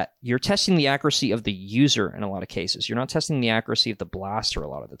point that you're testing the accuracy of the user in a lot of cases. You're not testing the accuracy of the blaster a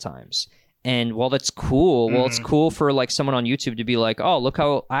lot of the times. And while that's cool, it's cool for like someone on YouTube to be like, oh, look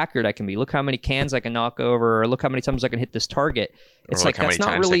how accurate I can be. Look how many cans I can knock over, or look how many times I can hit this target. It's like, that's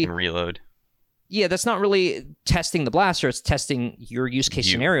not really... I can reload. Yeah, that's not really testing the blaster. It's testing your use case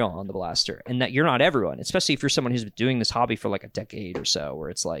scenario on the blaster, and that you're not everyone, especially if you're someone who's been doing this hobby for like a decade or so, where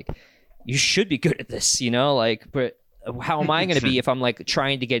it's like, you should be good at this, you know, like, but how am I going to be if I'm like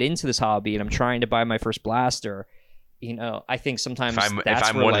trying to get into this hobby and I'm trying to buy my first blaster? You know, I think sometimes if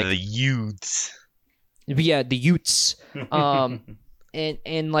I'm one of the youths. Yeah, the youths.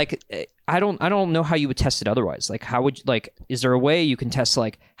 And like, I don't know how you would test it otherwise. Like, how would like, is there a way you can test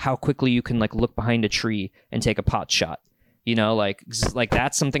like how quickly you can like look behind a tree and take a pot shot? You know, like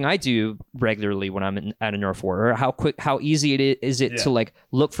that's something I do regularly when I'm at a Nerf war. Or how easy is it to like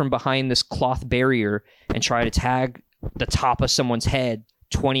look from behind this cloth barrier and try to tag the top of someone's head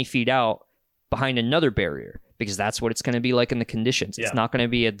 20 feet out behind another barrier, because that's what it's going to be like in the conditions. It's not going to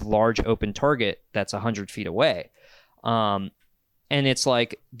be a large open target that's 100 feet away. And it's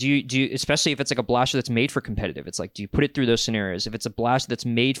like, do you, especially if it's like a blaster that's made for competitive, it's like, do you put it through those scenarios? If it's a blaster that's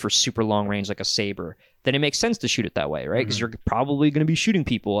made for super long range, like a saber, then it makes sense to shoot it that way, right? Because you're probably going to be shooting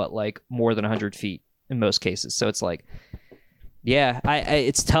people at like more than 100 feet in most cases. So it's like,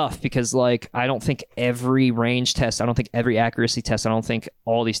 it's tough because like, I don't think every range test, I don't think every accuracy test, I don't think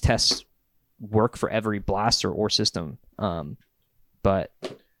all these tests work for every blaster or system. But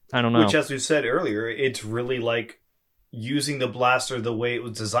I don't know. Which, as we said earlier, it's really like using the blaster the way it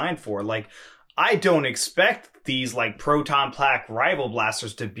was designed for. Like, I don't expect these like proton pack rival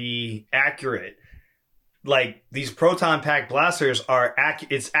blasters to be accurate. Like, these proton pack blasters are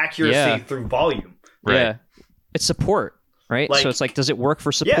it's accuracy through volume. Right. Yeah. It's support, right? Like, so it's like, does it work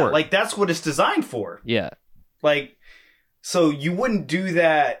for support? Yeah, like that's what it's designed for. Yeah. Like, so you wouldn't do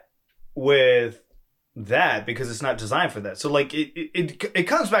that with that because it's not designed for that. So like it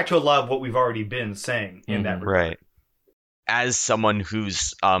comes back to a lot of what we've already been saying in that regard. Right. As someone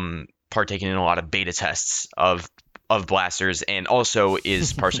who's partaken in a lot of beta tests of blasters and also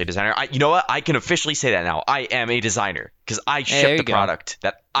is partially a designer, you know what? I can officially say that now. I am a designer because I ship the product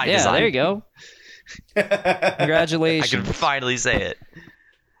that I designed. Yeah, there you go. Congratulations. I can finally say it.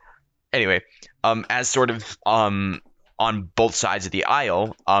 Anyway, as sort of on both sides of the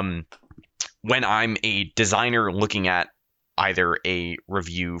aisle, when I'm a designer looking at either a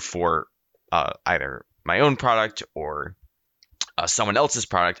review for either my own product or someone else's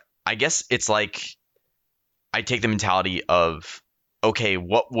product, I guess it's like I take the mentality of, okay,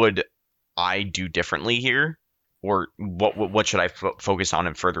 what would I do differently here? Or what should I focus on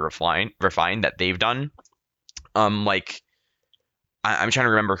and further refine that they've done? Like, I'm trying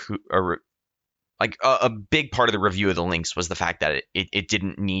to remember a big part of the review of the links was the fact that it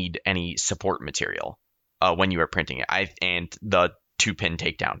didn't need any support material when you were printing it. And the 2-pin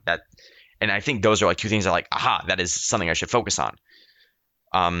takedown. And I think those are like two things that like, aha, that is something I should focus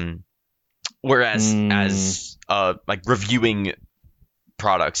on. Whereas as like reviewing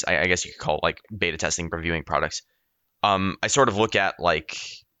products, I guess you could call it like beta testing, reviewing products. I sort of look at like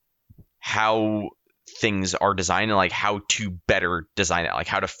how things are designed and like how to better design it, like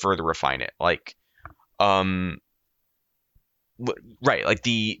how to further refine it. Like, right, like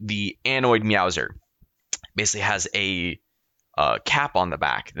the Anoid Meowser basically has a cap on the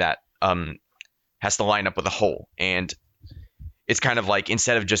back that has to line up with a hole, and it's kind of like,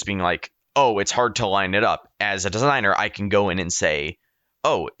 instead of just being like, oh, it's hard to line it up, as a designer, I can go in and say,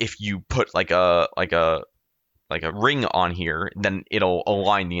 oh, if you put like a ring on here, then it'll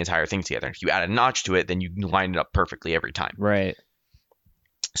align the entire thing together. If you add a notch to it, then you can line it up perfectly every time. Right.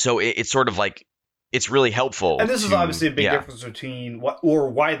 So it's sort of like, it's really helpful. And this is obviously a big difference between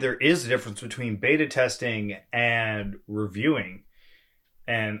why there is a difference between beta testing and reviewing.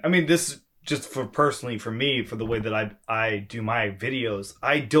 And I mean, this just for me, for the way that I do my videos,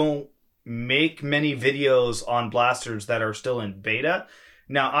 I don't make many videos on blasters that are still in beta.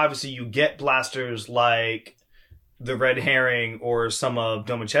 Now, obviously, you get blasters like the Red Herring or some of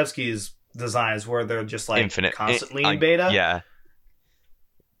Domachevsky's designs where they're just like infinite, constantly in beta. Yeah.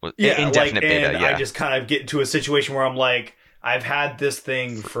 Well, yeah, indefinite beta, yeah. I just kind of get into a situation where I'm like, I've had this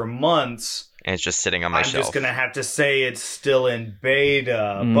thing for months. And it's just sitting on my shelf. I'm just going to have to say it's still in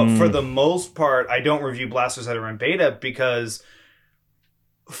beta. But for the most part, I don't review blasters that are in beta because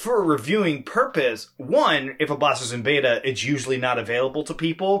for a reviewing purpose, one, if a blaster's in beta, it's usually not available to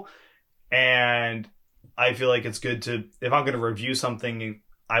people. And I feel like it's good to, if I'm going to review something,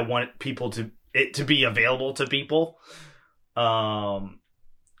 I want it to be available to people.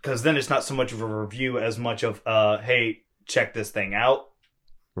 Because then it's not so much of a review as much of, hey, check this thing out.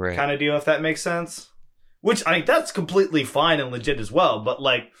 Right. Kind of deal, if that makes sense. Which, I think that's completely fine and legit as well. But,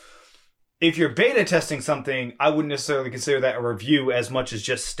 like, if you're beta testing something, I wouldn't necessarily consider that a review as much as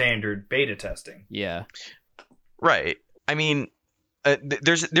just standard beta testing. Yeah. Right. I mean,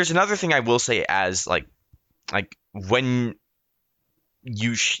 there's another thing I will say as, like when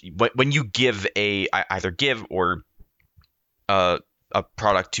you give either give or a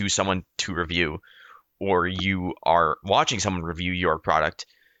product to someone to review, or you are watching someone review your product,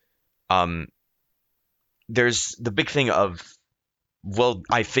 there's the big thing of, well,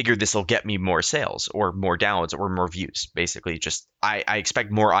 I figured this will get me more sales or more downloads or more views. Basically, just I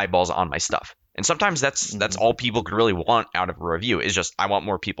expect more eyeballs on my stuff. And sometimes that's all people could really want out of a review, is just, I want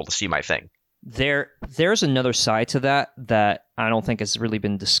more people to see my thing. There's another side to that I don't think has really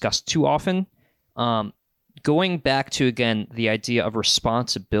been discussed too often. Going back to, again, the idea of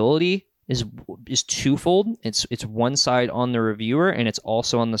responsibility is twofold. It's one side on the reviewer, and it's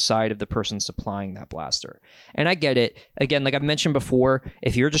also on the side of the person supplying that blaster. And I get it. Again, like I've mentioned before,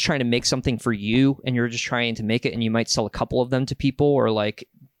 if you're just trying to make something for you and you're just trying to make it, and you might sell a couple of them to people or like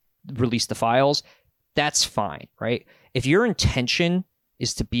release the files, that's fine, right? If your intention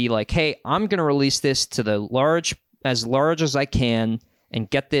is to be like, hey, I'm going to release this to as large as I can and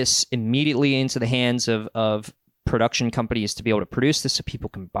get this immediately into the hands of production companies to be able to produce this so people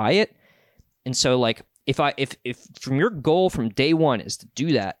can buy it. And so, like, if from your goal from day one is to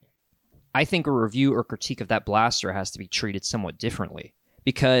do that, I think a review or critique of that blaster has to be treated somewhat differently.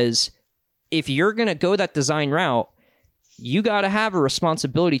 Because if you're going to go that design route, you got to have a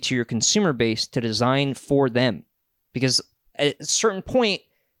responsibility to your consumer base to design for them. Because at a certain point,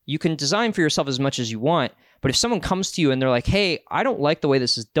 you can design for yourself as much as you want, but if someone comes to you and they're like, hey, I don't like the way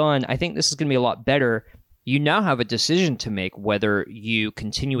this is done, I think this is going to be a lot better, you now have a decision to make whether you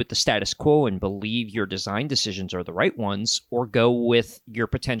continue with the status quo and believe your design decisions are the right ones, or go with your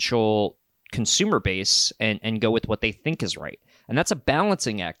potential consumer base and go with what they think is right. And that's a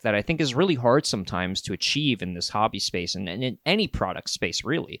balancing act that I think is really hard sometimes to achieve in this hobby space and in any product space,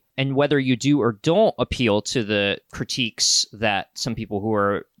 really. And whether you do or don't appeal to the critiques that some people who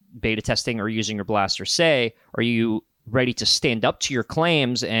are beta testing or using your blaster say, are you ready to stand up to your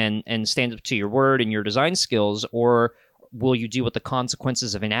claims and stand up to your word and your design skills, or will you deal with the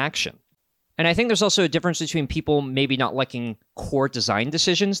consequences of inaction? And I think there's also a difference between people maybe not liking core design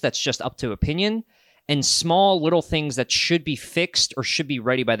decisions that's just up to opinion, and small little things that should be fixed or should be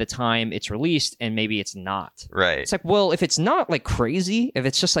ready by the time it's released, and maybe it's not. Right. It's like, well, if it's not like crazy, if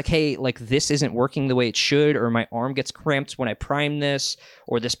it's just like, hey, like this isn't working the way it should, or my arm gets cramped when I prime this,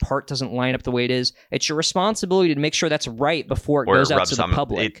 or this part doesn't line up the way it is, it's your responsibility to make sure that's right before it goes out to the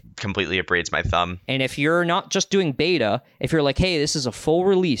public. It completely abrades my thumb. And if you're not just doing beta, if you're like, hey, this is a full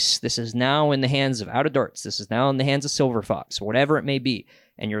release, this is now in the hands of Out of Darts, this is now in the hands of Silver Fox, whatever it may be,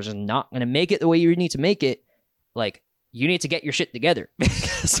 and you're just not going to make it the way you need to make it, like, you need to get your shit together.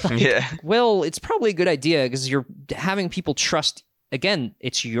 Like, well, it's probably a good idea because you're having people trust. Again,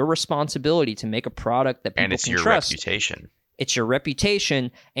 it's your responsibility to make a product that people and it's can your trust. Reputation. It's your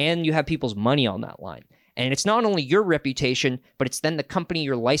reputation, and you have people's money on that line. And it's not only your reputation, but it's then the company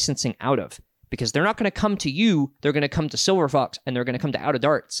you're licensing out of. Because they're not going to come to you, they're going to come to Silver Fox, and they're going to come to Out of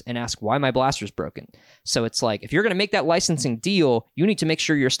Darts and ask why my blaster's broken. So it's like, if you're going to make that licensing deal, you need to make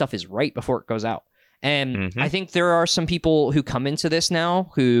sure your stuff is right before it goes out. And I think there are some people who come into this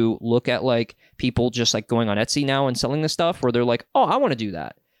now who look at like people just like going on Etsy now and selling this stuff where they're like, oh, I want to do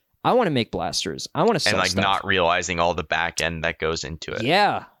that. I want to make blasters. I want to sell stuff. And like stuff. Not realizing all the back end that goes into it.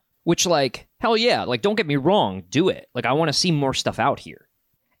 Yeah. Which like, hell yeah. Like, don't get me wrong. Do it. Like, I want to see more stuff out here.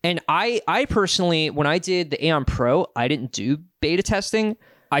 And I personally, when I did the Aeon Pro, I didn't do beta testing.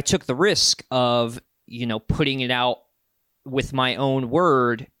 I took the risk of, putting it out with my own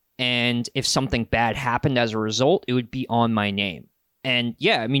word. And if something bad happened as a result, it would be on my name. And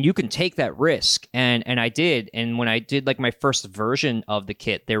yeah, I mean, you can take that risk. And I did. And when I did like my first version of the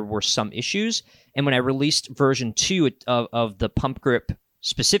kit, there were some issues. And when I released version 2 of the pump grip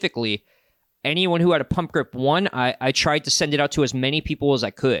specifically, anyone who had a pump grip 1, I tried to send it out to as many people as I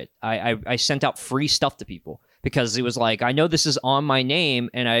could. I sent out free stuff to people because it was like, I know this is on my name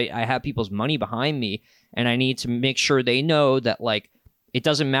and I have people's money behind me, and I need to make sure they know that like, it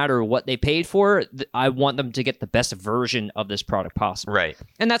doesn't matter what they paid for. I want them to get the best version of this product possible. Right.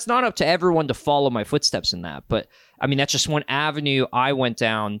 And that's not up to everyone to follow my footsteps in that. But I mean, that's just one avenue I went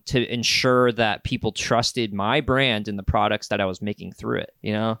down to ensure that people trusted my brand and the products that I was making through it,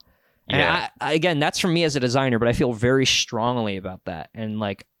 And again, that's from me as a designer, but I feel very strongly about that. And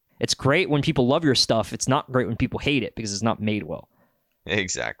like, it's great when people love your stuff. It's not great when people hate it because it's not made well.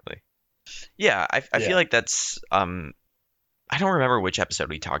 Exactly. Yeah. I feel like that's, I don't remember which episode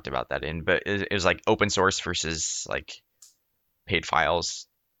we talked about that in, but it was like open source versus like paid files.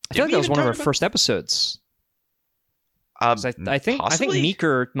 I feel like that was one of our first episodes. I think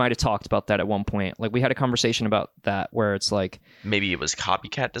Meeker might have talked about that at one point. Like we had a conversation about that where it's like maybe it was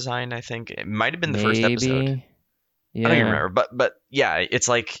copycat design. I think it might have been the first episode. Yeah. I don't even remember, but yeah, it's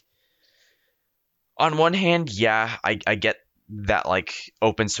like on one hand, yeah, I get that like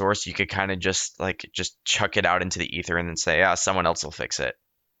open source, you could kind of just chuck it out into the ether and then say, someone else will fix it.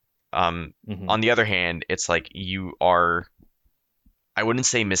 On the other hand, it's like you are, I wouldn't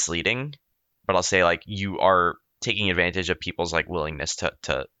say misleading, but I'll say like you are taking advantage of people's like willingness to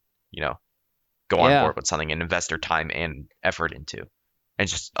go on board with something and invest their time and effort into, and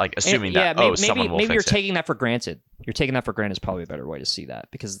just like assuming someone will fix it. Maybe you're taking that for granted. You're taking that for granted is probably a better way to see that,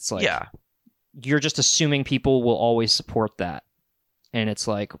 because it's like, you're just assuming people will always support that. And it's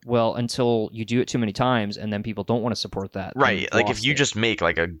like, well, until you do it too many times and then people don't want to support that. Right. Like if you just make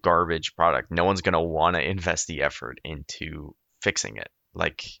like a garbage product, no one's going to want to invest the effort into fixing it.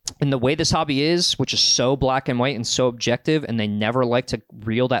 Like, and the way this hobby is, which is so black and white and so objective, and they never like to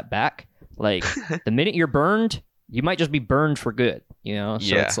reel that back. Like the minute you're burned, you might just be burned for good, So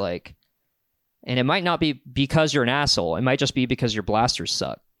it's like, and it might not be because you're an asshole. It might just be because your blasters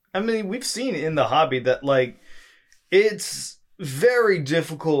suck. I mean, we've seen in the hobby that, like, it's very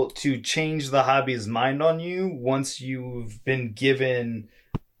difficult to change the hobby's mind on you once you've been given,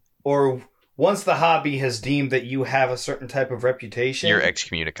 or once the hobby has deemed that you have a certain type of reputation, you're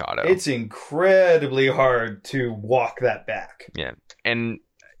excommunicado. It's incredibly hard to walk that back. Yeah, and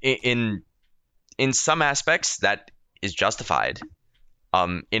in some aspects that is justified.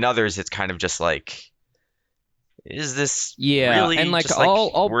 In others, it's kind of just like, is this really and like just,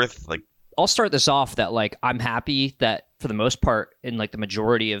 I'll worth like? I'll start this off that like I'm happy that for the most part in like the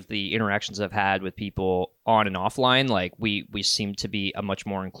majority of the interactions I've had with people on and offline, like we seem to be a much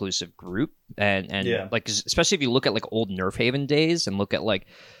more inclusive group, and like especially if you look at like old Nerf Haven days and look at like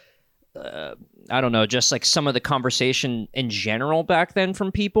I don't know, just like some of the conversation in general back then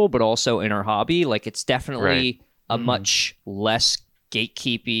from people, but also in our hobby, like it's definitely a much less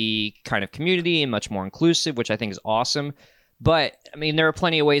gatekeepy kind of community and much more inclusive, which I think is awesome. But I mean, there are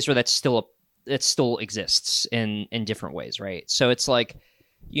plenty of ways where it still exists in different ways, right? So it's like,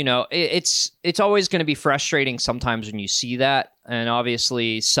 you know, it's always going to be frustrating sometimes when you see that, and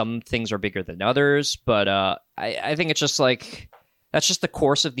obviously some things are bigger than others. But I think it's just like that's just the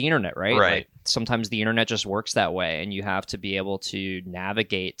course of the internet, right? Right. Like, sometimes the internet just works that way, and you have to be able to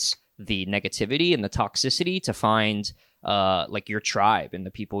navigate the negativity and the toxicity to find like your tribe and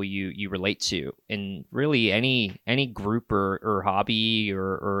the people you relate to in really any group or hobby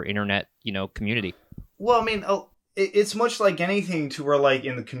or internet, you know, community. Well, I mean, it's much like anything to where like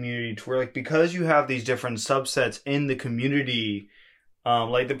in the community to where like because you have these different subsets in the community,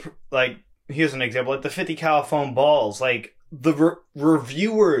 like here's an example, like the 50 cal foam balls, like the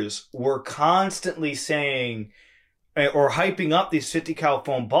reviewers were constantly saying or hyping up these 50 cal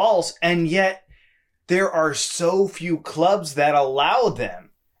foam balls, and yet there are so few clubs that allow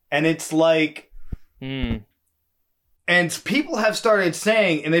them. And it's like... And people have started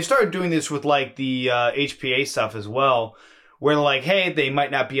saying, and they've started doing this with like the HPA stuff as well, where like, hey, they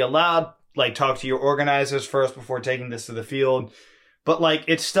might not be allowed, like talk to your organizers first before taking this to the field. But like,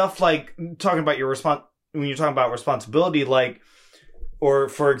 it's stuff like talking about your when you're talking about responsibility, like, or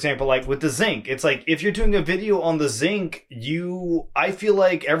for example, like with the zinc, it's like if you're doing a video on the zinc, I feel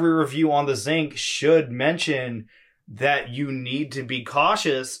like every review on the zinc should mention that you need to be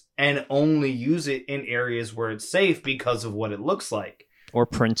cautious and only use it in areas where it's safe because of what it looks like. Or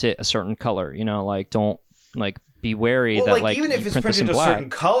print it a certain color, you know, like don't like be wary that like even if it's print printed a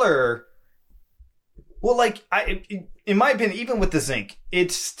certain color. Well, like in my opinion, even with the zinc,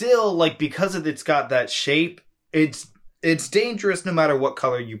 it's still like because it's got that shape, it's dangerous no matter what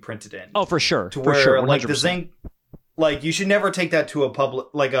color you print it in. Oh, for sure. To where like the zinc, like you should never take that to a public,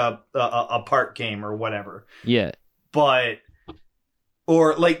 like a park game or whatever. Yeah. But,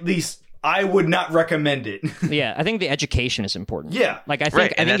 or like at least I would not recommend it. Yeah, I think the education is important. Yeah. Like I think,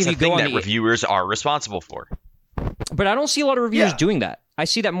 right. I and think that's if you the thing go on that reviewers are responsible for. But I don't see a lot of reviewers doing that. I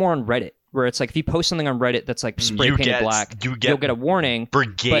see that more on Reddit, where it's like if you post something on Reddit that's like spray painted black, you'll get a warning.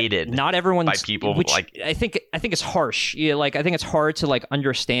 Brigaded. But not everyone's by people which like I think it's harsh. Yeah, like I think it's hard to like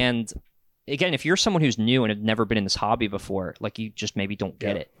understand. Again, if you're someone who's new and have never been in this hobby before, like you just maybe don't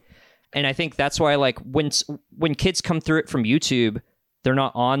get it. And I think that's why like when kids come through it from YouTube, they're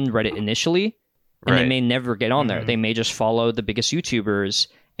not on Reddit initially, and they may never get on there. They may just follow the biggest YouTubers,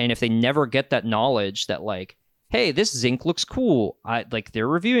 and if they never get that knowledge that like, hey, this zinc looks cool, like they're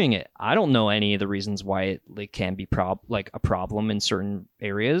reviewing it. I don't know any of the reasons why it like can be a problem in certain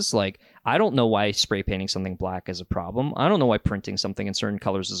areas. Like I don't know why spray painting something black is a problem. I don't know why printing something in certain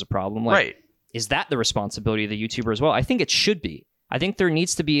colors is a problem. Like, is that the responsibility of the YouTuber as well? I think it should be. I think there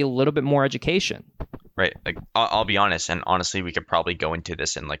needs to be a little bit more education. Right. Like I'll be honest, and honestly, we could probably go into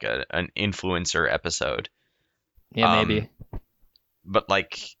this in like an influencer episode. Yeah, maybe. But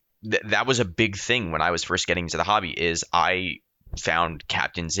like that was a big thing when I was first getting into the hobby. Is I found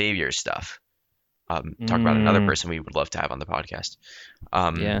Captain Xavier's stuff. Talk about another person we would love to have on the podcast.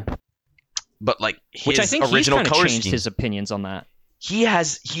 Yeah. But like his which I think original he's color changed scheme, his opinions on that. He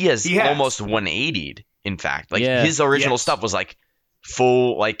has almost 180'd. In fact, like his original stuff was like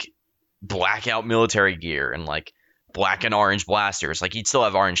full like blackout military gear and like black and orange blasters. Like he'd still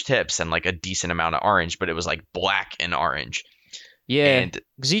have orange tips and like a decent amount of orange, but it was like black and orange. Yeah,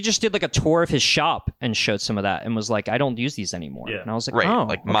 because he just did like a tour of his shop and showed some of that and was like, I don't use these anymore. Yeah. And I was like, oh,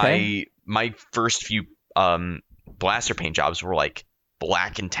 like okay. my first few blaster paint jobs were like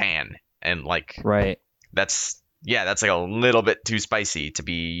black and tan, and like that's like a little bit too spicy to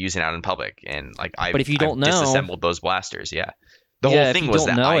be using out in public. And like I've disassembled those blasters. The whole thing was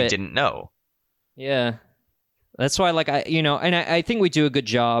that I didn't know. Yeah. That's why, like, I think we do a good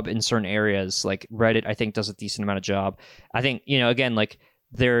job in certain areas. Like Reddit, I think does a decent amount of job. I think, again, like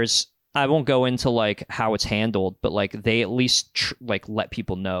I won't go into like how it's handled, but like they at least like let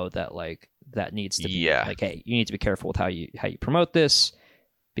people know that like that needs to be like, hey, you need to be careful with how you promote this.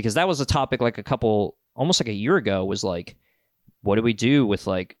 because that was a topic like almost like a year ago, was like, what do we do with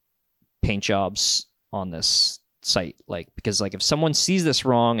like paint jobs on this site? Like, because like if someone sees this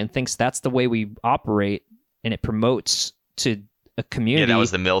wrong and thinks that's the way we operate and it promotes to a community. Yeah, that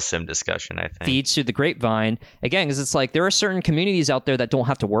was the milsim discussion, I think. Feeds to the grapevine. Again, because it's like there are certain communities out there that don't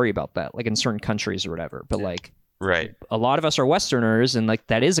have to worry about that, like in certain countries or whatever. But like, right, a lot of us are Westerners, and like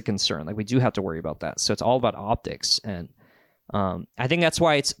that is a concern. Like we do have to worry about that. So it's all about optics, and I think that's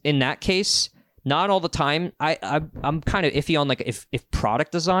why it's in that case. Not all the time. I'm kind of iffy on like if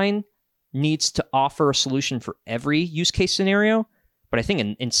product design needs to offer a solution for every use case scenario. But I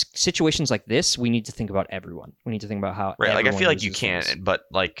think in situations like this, we need to think about everyone. We need to think about how right. Like I feel like you can't, but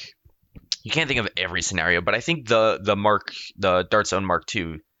like you can't think of every scenario. But I think the Dart Zone Mark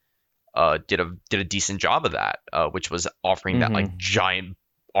II did a decent job of that, which was offering that like giant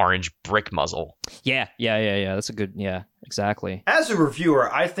orange brick muzzle. Yeah. That's a good, exactly. As a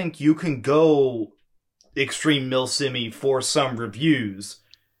reviewer, I think you can go extreme milsimmy for some reviews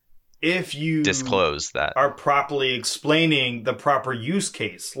if you disclose that are properly explaining the proper use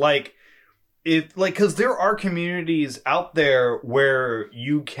case. Like, because there are communities out there where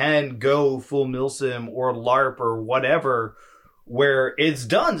you can go full milsim or LARP or whatever, where it's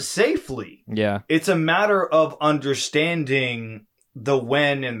done safely. Yeah. It's a matter of understanding the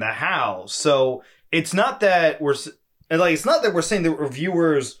when and the how. So it's not that we're saying that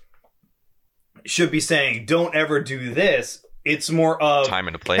reviewers should be saying don't ever do this. It's more of time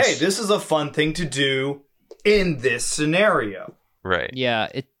and a place. Hey, this is a fun thing to do in this scenario. Right. Yeah,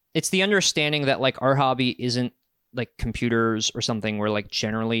 it's the understanding that like our hobby isn't like computers or something where like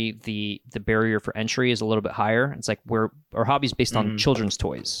generally the barrier for entry is a little bit higher. It's like our hobby's based on children's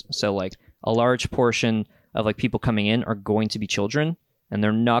toys. So like a large portion of like people coming in are going to be children, and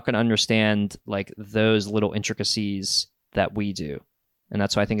they're not going to understand like those little intricacies that we do. And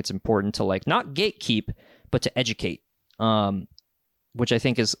that's why I think it's important to like not gatekeep, but to educate. Which I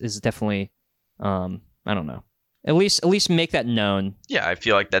think is definitely, I don't know, at least make that known. Yeah, I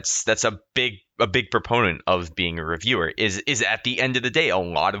feel like that's a big proponent of being a reviewer is at the end of the day, a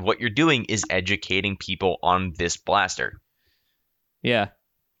lot of what you're doing is educating people on this blaster. Yeah.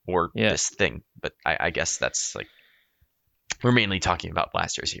 Or this thing. But I guess that's like, we're mainly talking about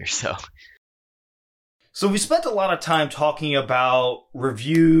blasters here, so. So we spent a lot of time talking about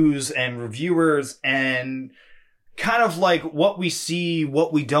reviews and reviewers and kind of like what we see,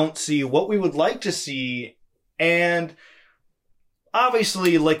 what we don't see, what we would like to see. And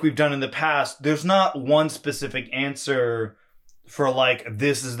obviously, like we've done in the past, there's not one specific answer for like,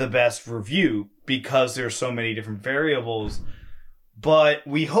 this is the best review, because there's so many different variables. But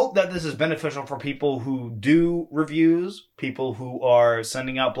we hope that this is beneficial for people who do reviews, people who are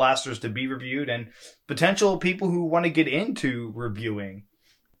sending out blasters to be reviewed, and potential people who want to get into reviewing.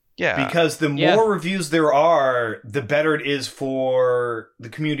 Yeah. Because the more reviews there are, the better it is for the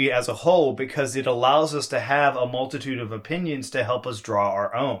community as a whole, because it allows us to have a multitude of opinions to help us draw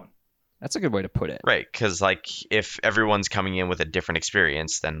our own. That's a good way to put it. Right, because like if everyone's coming in with a different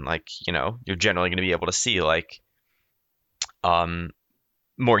experience, then like, you know, you're generally going to be able to see like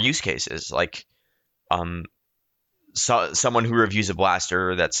more use cases. Like someone who reviews a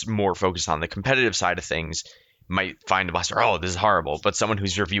blaster that's more focused on the competitive side of things might find a blaster, oh, this is horrible. But someone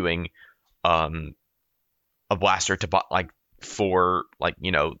who's reviewing a blaster to buy, like for like,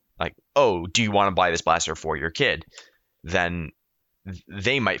 you know, like, oh, do you want to buy this blaster for your kid? Then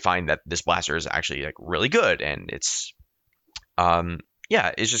they might find that this blaster is actually like really good, and it's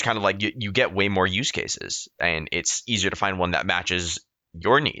it's just kind of like you get way more use cases, and it's easier to find one that matches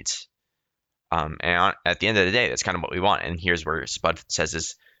your needs. And at the end of the day, that's kind of what we want. And here's where Spud says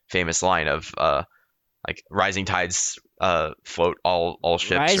his famous line of like rising tides float all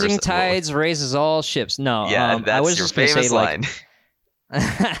ships. Rising tides raises all ships. No, yeah, that's I was your just gonna famous say, line.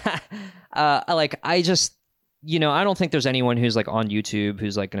 Like I just, you know, I don't think there's anyone who's like on YouTube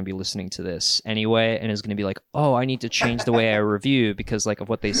who's like going to be listening to this anyway and is going to be like, oh, I need to change the way I review because like of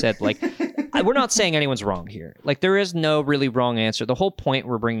what they said. Like, we're not saying anyone's wrong here. Like, there is no really wrong answer. The whole point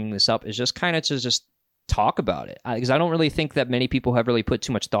we're bringing this up is just kind of to just talk about it, because I don't really think that many people have really put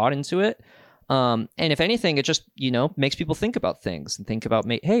too much thought into it. And if anything, it just, you know, makes people think about things and think about,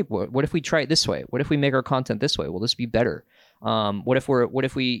 hey, what if we try it this way? What if we make our content this way? Will this be better? What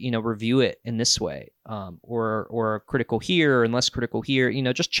if we, you know, review it in this way? Or critical here and less critical here, you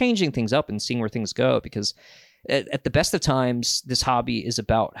know, just changing things up and seeing where things go, because at the best of times, this hobby is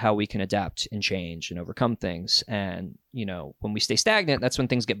about how we can adapt and change and overcome things. And, you know, when we stay stagnant, that's when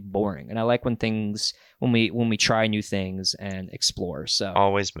things get boring. And I like when we try new things and explore. So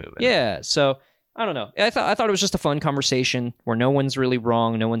always moving. Yeah. So I don't know. I thought it was just a fun conversation where no one's really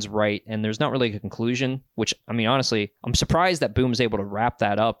wrong, no one's right, and there's not really a conclusion. Which, I mean, honestly, I'm surprised that Boom's able to wrap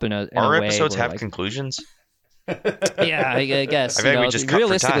that up in a Our way episodes where, have conclusions. Yeah, I guess. I bet we just cut for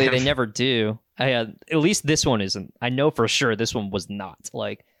realistically, time. they never do. At least this one isn't. I know for sure this one was not.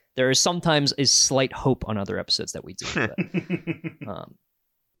 Like, there is sometimes a slight hope on other episodes that we do. But,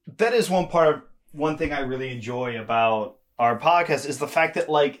 that is one thing I really enjoy about our podcast is the fact that,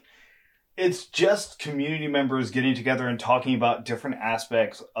 like, it's just community members getting together and talking about different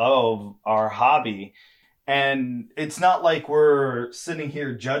aspects of our hobby. And it's not like we're sitting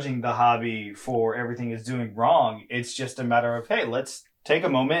here judging the hobby for everything it's doing wrong. It's just a matter of, hey, let's take a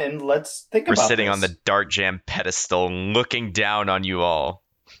moment and let's think about this. We're sitting on the Dart Jam pedestal looking down on you all.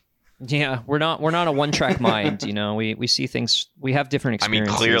 yeah, we're not a one-track mind, you know. We see things, we have different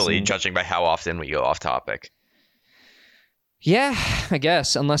experiences. Clearly, and, judging by how often we go off topic. yeah, I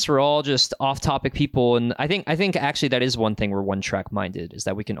guess, unless we're all just off-topic people. And I think actually that is one thing we're one-track minded, is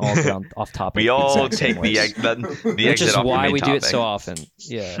that we can all get on off topic. We all exact same take the ways. exit Which is off the why main we do it topic. so often.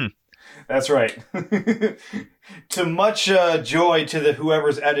 Yeah. That's right. To much joy to the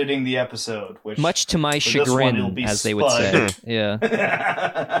whoever's editing the episode. Which Much to my for this one, it'll chagrin, be as they would say. Spud.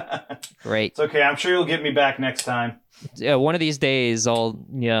 Yeah. Great. It's okay. I'm sure you'll get me back next time. Yeah, one of these days I'll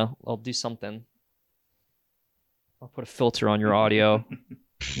do something. I'll put a filter on your audio,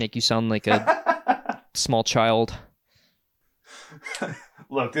 make you sound like a small child.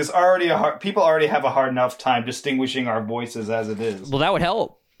 Look, people already have a hard enough time distinguishing our voices as it is. Well, that would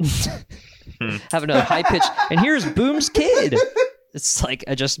help. Have another high pitch. And here's Boom's kid. It's like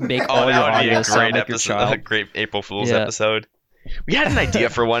I just make all your that would be audio a sound great like your episode, child. a great April Fool's Yeah. episode. We had an idea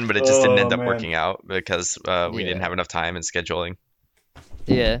for one, but it just didn't end up man. working out because we Yeah. didn't have enough time and scheduling.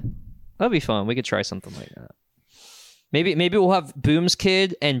 Yeah, that'd be fun. We could try something like that. Maybe we'll have Boom's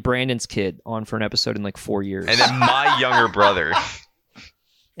kid and Brandon's kid on for an episode in like 4 years, And then my younger brother.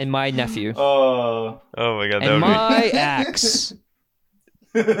 and my nephew, Oh my god, that and would my axe. be.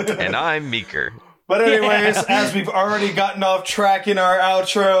 And I'm Meeker. But anyways, as we've already gotten off track in our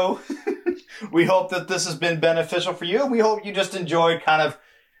outro, we hope that this has been beneficial for you. We hope you just enjoyed kind of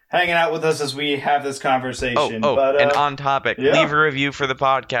hanging out with us as we have this conversation. And on topic, yeah. leave a review for the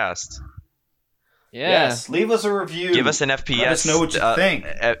podcast. Yeah. Yes, leave us a review. Give us an FPS. Let us know what you think.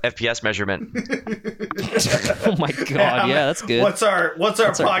 FPS measurement. Oh my god, yeah, that's good. What's our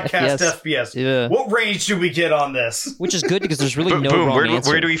podcast FPS? Yeah. What range do we get on this? Which is good because there's really no Boom. wrong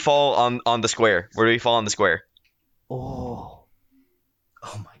answer. Where do we fall on the square? Where do we fall on the square? Oh,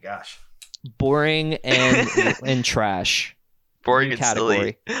 my gosh. boring and trash. Boring New and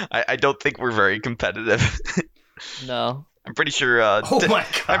silly. I don't think we're very competitive. No. I'm pretty sure. Oh my god.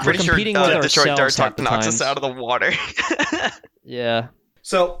 I'm pretty We're sure competing with Detroit Dart ourselves half Talk the knocks times. us out of the water. Yeah.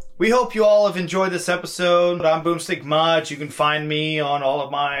 So, we hope you all have enjoyed this episode. I'm Boomstick Mods. You can find me on all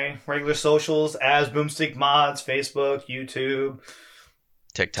of my regular socials as Boomstick Mods, Facebook, YouTube,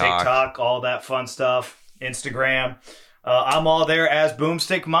 TikTok, all that fun stuff, Instagram. I'm all there as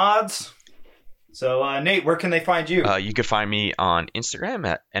Boomstick Mods. So, Nate, where can they find you? You can find me on Instagram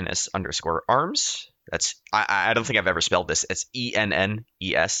at ns_arms. That's I don't think I've ever spelled this. It's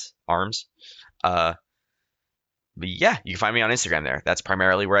ENNES arms. But yeah, you can find me on Instagram there. That's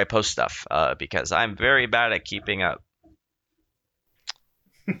primarily where I post stuff because I'm very bad at keeping up.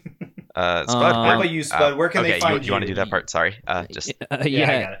 Spud, How about you, Spud? Where can they find you? You want to do that part? Sorry. Just I got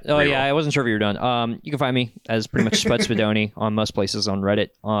it. Oh Reroll. yeah, I wasn't sure if you were done. You can find me as pretty much Spud Spudoni on most places, on Reddit,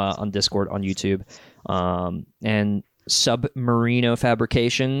 on Discord, on YouTube, and Submarino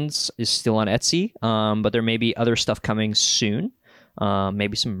Fabrications is still on Etsy. But there may be other stuff coming soon.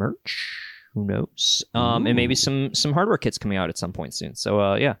 Maybe some merch. Who knows? And maybe some hardware kits coming out at some point soon.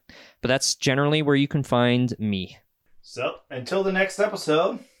 So yeah, but that's generally where you can find me. So, until the next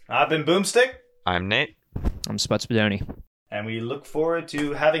episode, I've been Boomstick. I'm Nate. I'm Spud Spudoni. And we look forward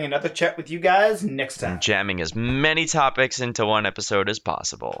to having another chat with you guys next time. And jamming as many topics into one episode as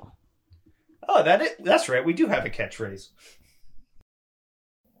possible. Oh, that's right. We do have a catchphrase.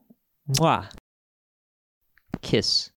 Mwah. Kiss.